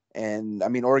relevant. And I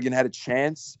mean Oregon had a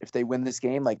chance if they win this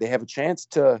game, like they have a chance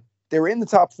they were in the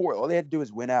top 4. All they had to do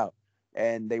is win out,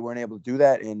 and they weren't able to do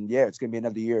that. And yeah, it's gonna be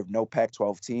another year of no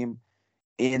Pac-12 team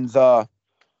in the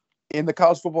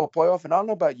college football playoff. And I don't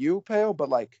know about you, Pale, but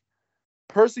like,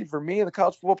 personally, for me in the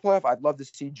college football playoff, I'd love to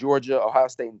see Georgia, Ohio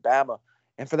State, and Bama.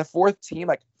 And for the 4th team,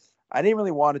 like, I didn't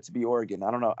really want it to be Oregon.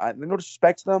 I don't know. No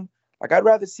disrespect to them. Like, I'd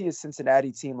rather see a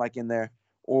Cincinnati team like in there,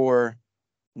 or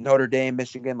Notre Dame,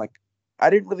 Michigan. Like, I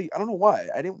don't know why.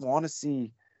 I didn't want to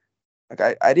see,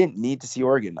 like, I didn't need to see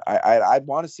Oregon. I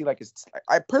want to see, like,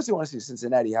 I personally want to see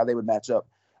Cincinnati, how they would match up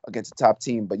against a top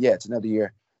team. But yeah, it's another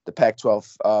year. The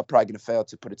Pac-12 probably going to fail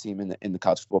to put a team in the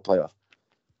college football playoff.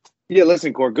 Yeah,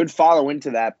 listen, Core, good follow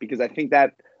into that because I think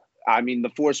that, I mean, the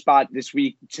 4 spot this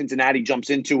week, Cincinnati jumps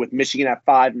into with Michigan at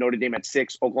 5, Notre Dame at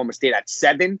 6, Oklahoma State at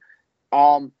 7.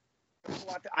 I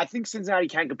think Cincinnati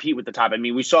can compete with the top. I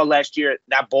mean, we saw last year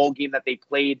that bowl game that they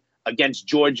played against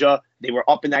Georgia. They were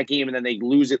up in that game and then they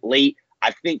lose it late.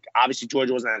 I think obviously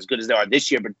Georgia wasn't as good as they are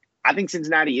this year, but I think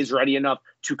Cincinnati is ready enough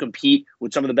to compete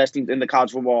with some of the best teams in the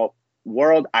college football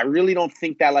world. I really don't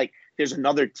think that like there's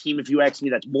another team, if you ask me,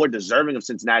 that's more deserving of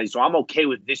Cincinnati. So I'm okay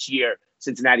with this year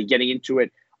Cincinnati getting into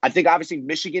it. I think obviously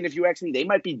Michigan, if you ask me, they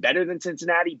might be better than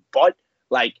Cincinnati, but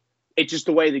like it's just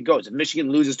the way that it goes. If Michigan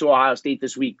loses to Ohio State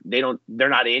this week, they're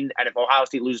not in. And if Ohio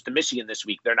State loses to Michigan this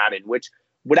week, they're not in, which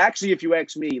would actually, if you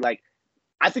ask me, like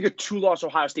I think a 2-loss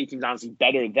Ohio State team is honestly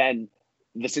better than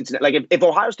the Cincinnati. Like if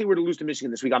Ohio State were to lose to Michigan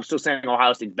this week, I'm still saying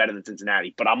Ohio State's better than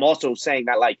Cincinnati, but I'm also saying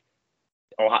that like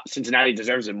Cincinnati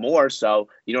deserves it more. So,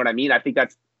 you know what I mean? I think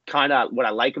that's kind of what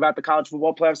I like about the college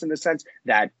football playoffs in the sense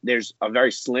that there's a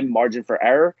very slim margin for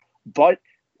error. But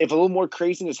if a little more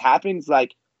craziness happens,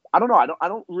 like, I don't know. I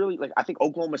don't really like, I think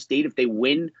Oklahoma State, if they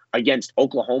win against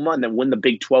Oklahoma and then win the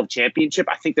Big 12 championship,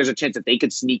 I think there's a chance that they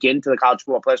could sneak into the college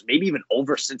football playoffs, maybe even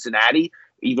over Cincinnati,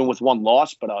 even with 1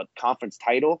 loss, but a conference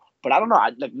title. But I don't know.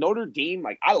 Like Notre Dame,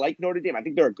 like I like Notre Dame. I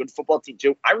think they're a good football team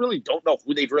too. I really don't know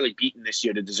who they've really beaten this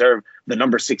year to deserve the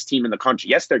number 6 team in the country.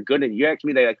 Yes, they're good, and you ask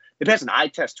me, they passed an eye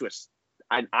test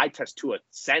to a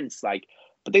sense, like,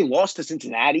 but they lost to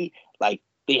Cincinnati. Like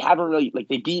they haven't really, like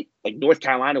they beat like North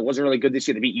Carolina, wasn't really good this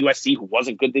year. They beat USC, who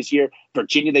wasn't good this year.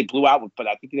 Virginia they blew out, but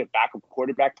I think their backup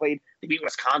quarterback played. They beat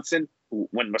Wisconsin,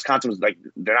 when Wisconsin was like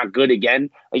they're not good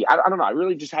again. Like I don't know. I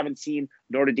really just haven't seen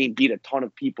Notre Dame beat a ton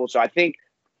of people. So I think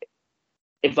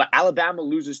if Alabama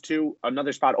loses to,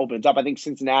 another spot opens up. I think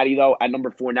Cincinnati, though, at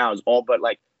number 4 now is all but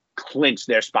like clinch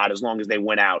their spot as long as they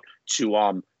win out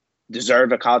to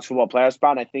deserve a college football playoff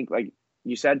spot. I think, like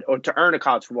you said, or to earn a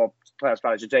college football playoff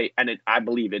spot, I should say. And I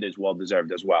believe it is well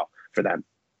deserved as well for them.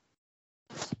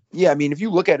 Yeah, I mean, if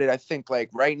you look at it, I think like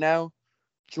right now,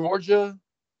 Georgia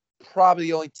probably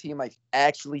the only team like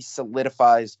actually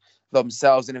solidifies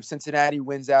themselves. And if Cincinnati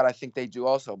wins out, I think they do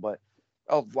also. But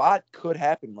a lot could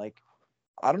happen. Like,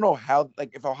 I don't know how,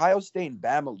 like, if Ohio State and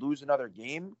Bama lose another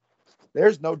game,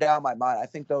 there's no doubt in my mind. I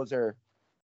think those are,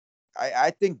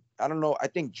 I think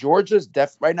Georgia's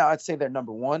right now, I'd say they're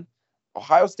number 1.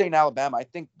 Ohio State and Alabama, I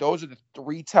think those are the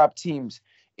 3 top teams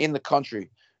in the country.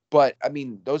 But, I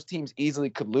mean, those teams easily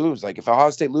could lose. Like, if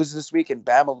Ohio State loses this week and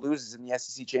Bama loses in the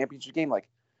SEC championship game, like,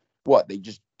 what? They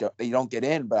don't get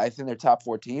in, but I think they're top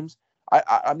 4 teams.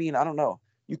 I mean, I don't know.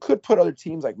 You could put other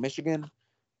teams like Michigan,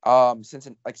 since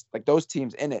like those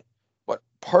teams in it, but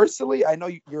personally, I know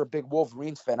you're a big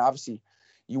Wolverines fan. Obviously,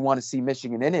 you want to see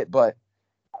Michigan in it, but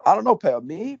I don't know, Pale.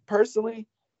 Me personally,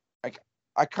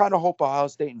 I kind of hope Ohio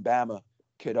State and Bama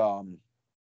could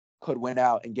win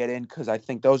out and get in because I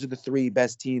think those are the three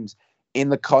best teams in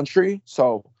the country.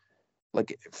 So,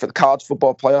 like for the college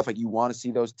football playoff, like you want to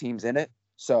see those teams in it.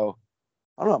 So,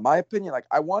 I don't know. My opinion, like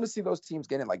I want to see those teams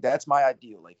get in. Like that's my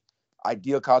ideal, like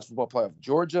ideal college football playoff: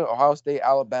 Georgia, Ohio State,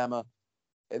 Alabama,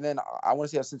 and then I want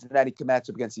to see how Cincinnati can match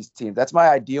up against these teams. That's my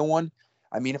ideal one.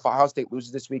 I mean, if Ohio State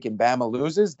loses this week and Bama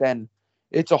loses, then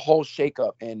it's a whole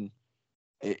shakeup and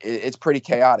it's pretty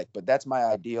chaotic. But that's my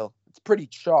ideal. It's pretty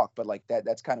chalk, but like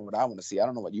that's kind of what I want to see. I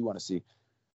don't know what you want to see.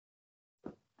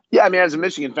 Yeah, I mean, as a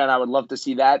Michigan fan, I would love to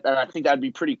see that. And I think that'd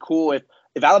be pretty cool if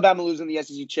Alabama loses the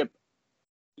SEC chip,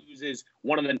 loses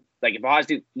one of the, like if Ohio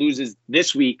State loses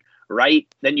this week, right?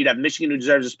 Then you'd have Michigan who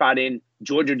deserves a spot in,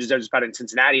 Georgia deserves a spot in,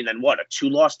 Cincinnati, and then what? A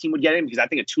 2-loss team would get in? Because I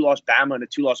think a 2-loss Bama and a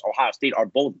 2-loss Ohio State are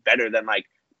both better than like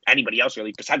anybody else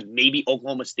really, besides maybe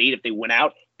Oklahoma State if they win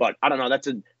out. But I don't know. That's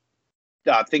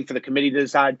a thing for the committee to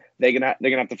decide. They're gonna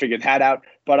have to figure that out.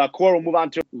 But Core, we'll move on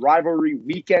to rivalry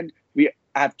weekend. We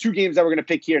have two games that we're gonna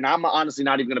pick here, and I'm honestly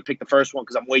not even gonna pick the first one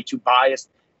because I'm way too biased,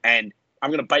 and I'm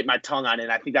gonna bite my tongue on it.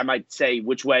 And I think I might say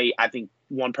which way I think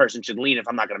one person should lean if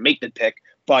I'm not gonna make the pick.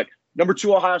 But number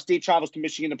 2, Ohio State travels to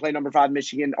Michigan to play number 5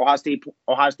 Michigan. Ohio State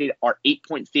are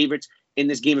 8-point favorites in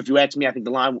this game. If you ask me, I think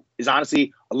the line is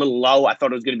honestly a little low. I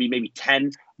thought it was going to be maybe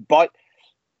 10, but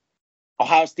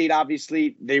Ohio State,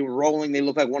 obviously, they were rolling. They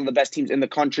look like one of the best teams in the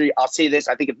country. I'll say this.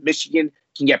 I think if Michigan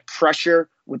can get pressure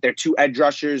with their 2 edge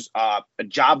rushers,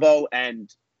 Ajabo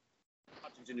and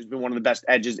Hutchinson, who's been one of the best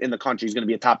edges in the country, is going to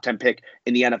be a top 10 pick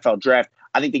in the NFL draft.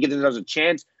 I think they give themselves a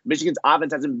chance. Michigan's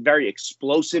offense hasn't been very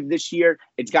explosive this year.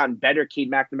 It's gotten better. Cade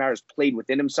McNamara has played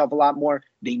within himself a lot more.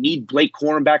 They need Blake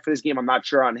Corum back for this game. I'm not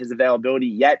sure on his availability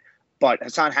yet, but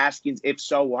Hassan Haskins, if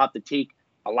so, will have to take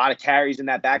a lot of carries in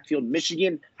that backfield.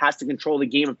 Michigan has to control the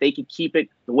game. If they can keep it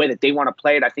the way that they want to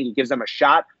play it, I think it gives them a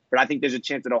shot. But I think there's a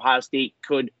chance that Ohio State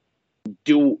could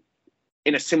do,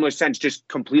 in a similar sense, just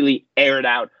completely air it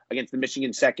out against the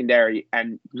Michigan secondary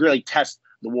and really test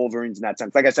the Wolverines in that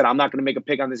sense. Like I said, I'm not going to make a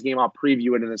pick on this game. I'll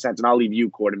preview it in a sense, and I'll leave you,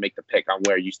 Core, to make the pick on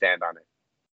where you stand on it.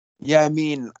 Yeah, I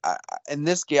mean, in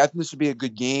this game, I think this would be a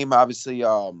good game. Obviously,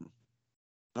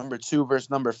 number 2 versus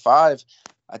number 5.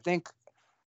 I think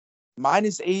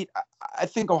 -8. I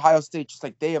think Ohio State, just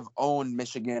like they have owned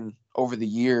Michigan over the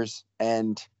years.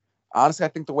 And honestly, I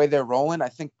think the way they're rolling, I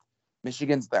think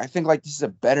like this is a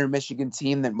better Michigan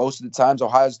team than most of the times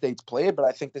Ohio State's played, but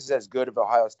I think this is as good of an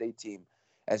Ohio State team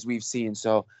as we've seen.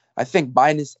 So I think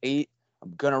 -8,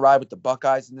 I'm going to ride with the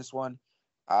Buckeyes in this one.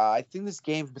 I think this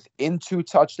game's within 2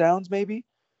 touchdowns maybe,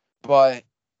 but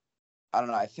I don't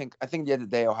know. I think at the end of the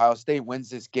day, Ohio State wins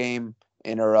this game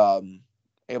and are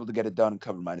able to get it done and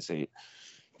cover -8.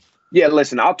 Yeah,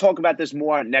 listen, I'll talk about this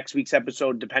more on next week's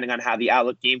episode, depending on how the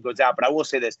Outlook game goes out. But I will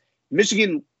say this.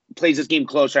 Michigan plays this game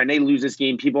closer and they lose this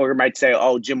game. People might say,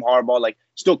 oh, Jim Harbaugh, like,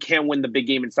 still can't win the big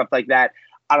game and stuff like that.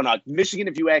 I don't know. Michigan,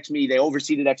 if you ask me, they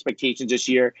overseeded expectations this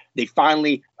year. They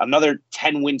finally, another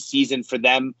 10-win season for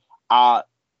them.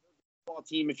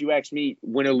 Team, if you ask me,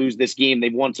 win or lose this game.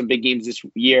 They've won some big games this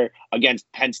year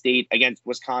against Penn State, against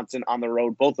Wisconsin on the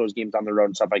road, both those games on the road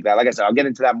and stuff like that. Like I said, I'll get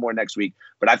into that more next week,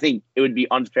 but I think it would be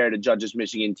unfair to judge this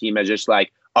Michigan team as just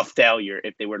like a failure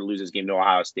if they were to lose this game to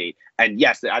Ohio State. And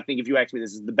yes, I think if you ask me,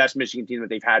 this is the best Michigan team that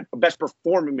they've had, best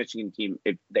performing Michigan team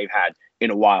if they've had in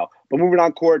a while. But moving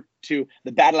on, Court, to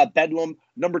the battle at Bedlam.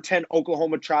 Number 10,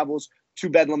 Oklahoma travels to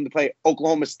Bedlam to play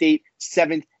Oklahoma State,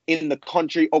 7th in the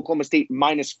country. Oklahoma State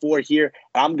 -4 here.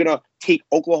 I'm going to take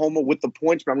Oklahoma with the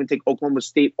points, but I'm going to take Oklahoma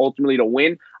State ultimately to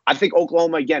win. I think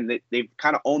Oklahoma, again, they've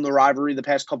kind of owned the rivalry the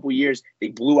past couple of years. They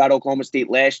blew out Oklahoma State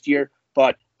last year,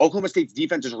 but Oklahoma State's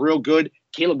defense is real good.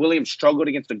 Caleb Williams struggled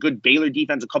against a good Baylor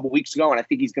defense a couple weeks ago, and I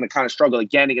think he's going to kind of struggle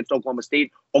again against Oklahoma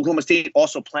State. Oklahoma State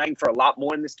also playing for a lot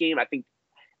more in this game. I think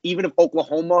even if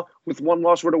Oklahoma with 1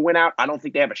 loss were to win out, I don't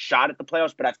think they have a shot at the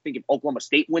playoffs. But I think if Oklahoma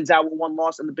State wins out with 1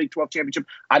 loss in the Big 12 championship,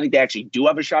 I think they actually do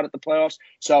have a shot at the playoffs.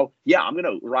 So, yeah, I'm going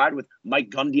to ride with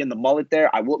Mike Gundy and the mullet there.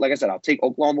 I will, like I said, I'll take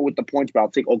Oklahoma with the points, but I'll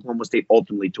take Oklahoma State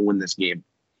ultimately to win this game.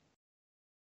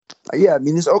 Yeah, I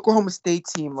mean, this Oklahoma State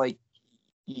team, like,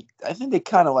 I think they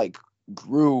kind of, like,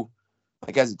 grew,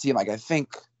 like, as a team. Like, I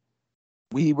think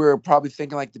we were probably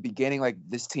thinking, like, the beginning, like,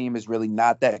 this team is really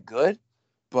not that good.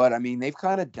 But, I mean, they've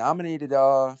kind of dominated,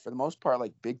 for the most part,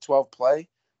 like, Big 12 play.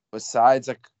 Besides,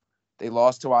 like, they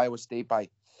lost to Iowa State by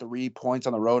 3 points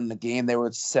on the road in the game. They were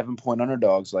 7-point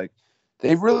underdogs. Like,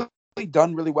 they've really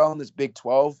done really well in this Big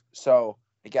 12. So,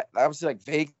 Got obviously like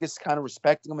Vegas kind of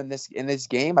respecting them in this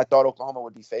game. I thought Oklahoma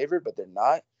would be favored, but they're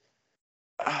not.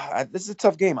 This is a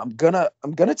tough game. I'm gonna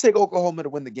take Oklahoma to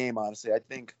win the game. Honestly, I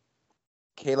think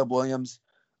Caleb Williams.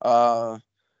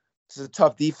 This is a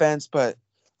tough defense, but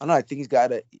I don't know. I think he's got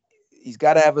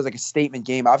to have like a statement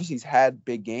game. Obviously, he's had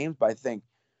big games, but I think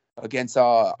against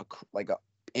like a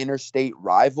interstate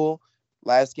rival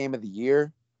last game of the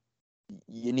year,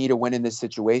 you need a win in this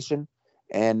situation.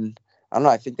 And I don't know.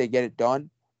 I think they get it done.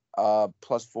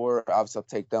 +4. Obviously, I'll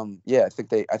take them. Yeah, I think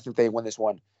they win this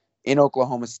one in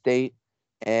Oklahoma State,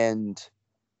 and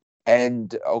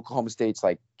Oklahoma State's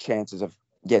like chances of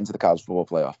getting to the college football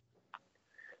playoff.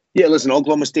 Yeah, listen,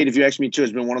 Oklahoma State, if you ask me too,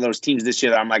 has been one of those teams this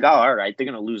year that I'm like, oh, all right, they're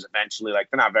going to lose eventually. Like,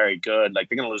 they're not very good. Like,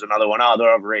 they're going to lose another one. Oh,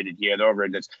 they're overrated here. They're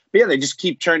overrated this. But yeah, they just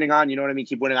keep turning on. You know what I mean?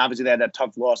 Keep winning. Obviously, they had that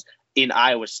tough loss in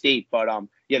Iowa State. But,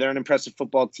 yeah, they're an impressive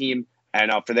football team. And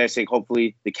for their sake,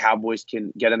 hopefully the Cowboys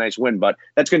can get a nice win. But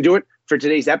that's going to do it for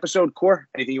today's episode. Core,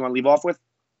 anything you want to leave off with?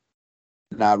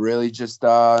 Not really. Just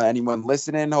anyone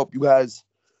listening, hope you guys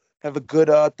have a good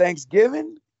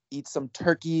Thanksgiving. Eat some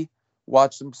turkey.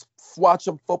 Watch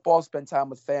some football, spend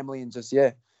time with family, and just,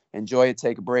 enjoy it,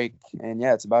 take a break. And,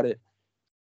 it's about it.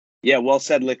 Yeah, well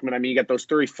said, Lickman. I mean, you got those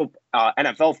 3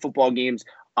 NFL football games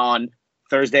on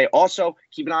Thursday. Also,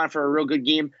 keep an eye on for a real good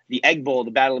game. The Egg Bowl,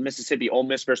 the Battle of Mississippi, Ole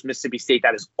Miss versus Mississippi State.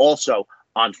 That is also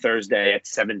on Thursday at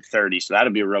 7:30. So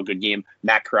that'll be a real good game.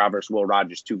 Matt Corral versus Will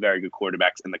Rogers, 2 very good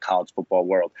quarterbacks in the college football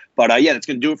world. But, that's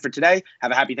going to do it for today.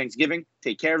 Have a happy Thanksgiving.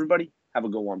 Take care, everybody. Have a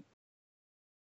good one.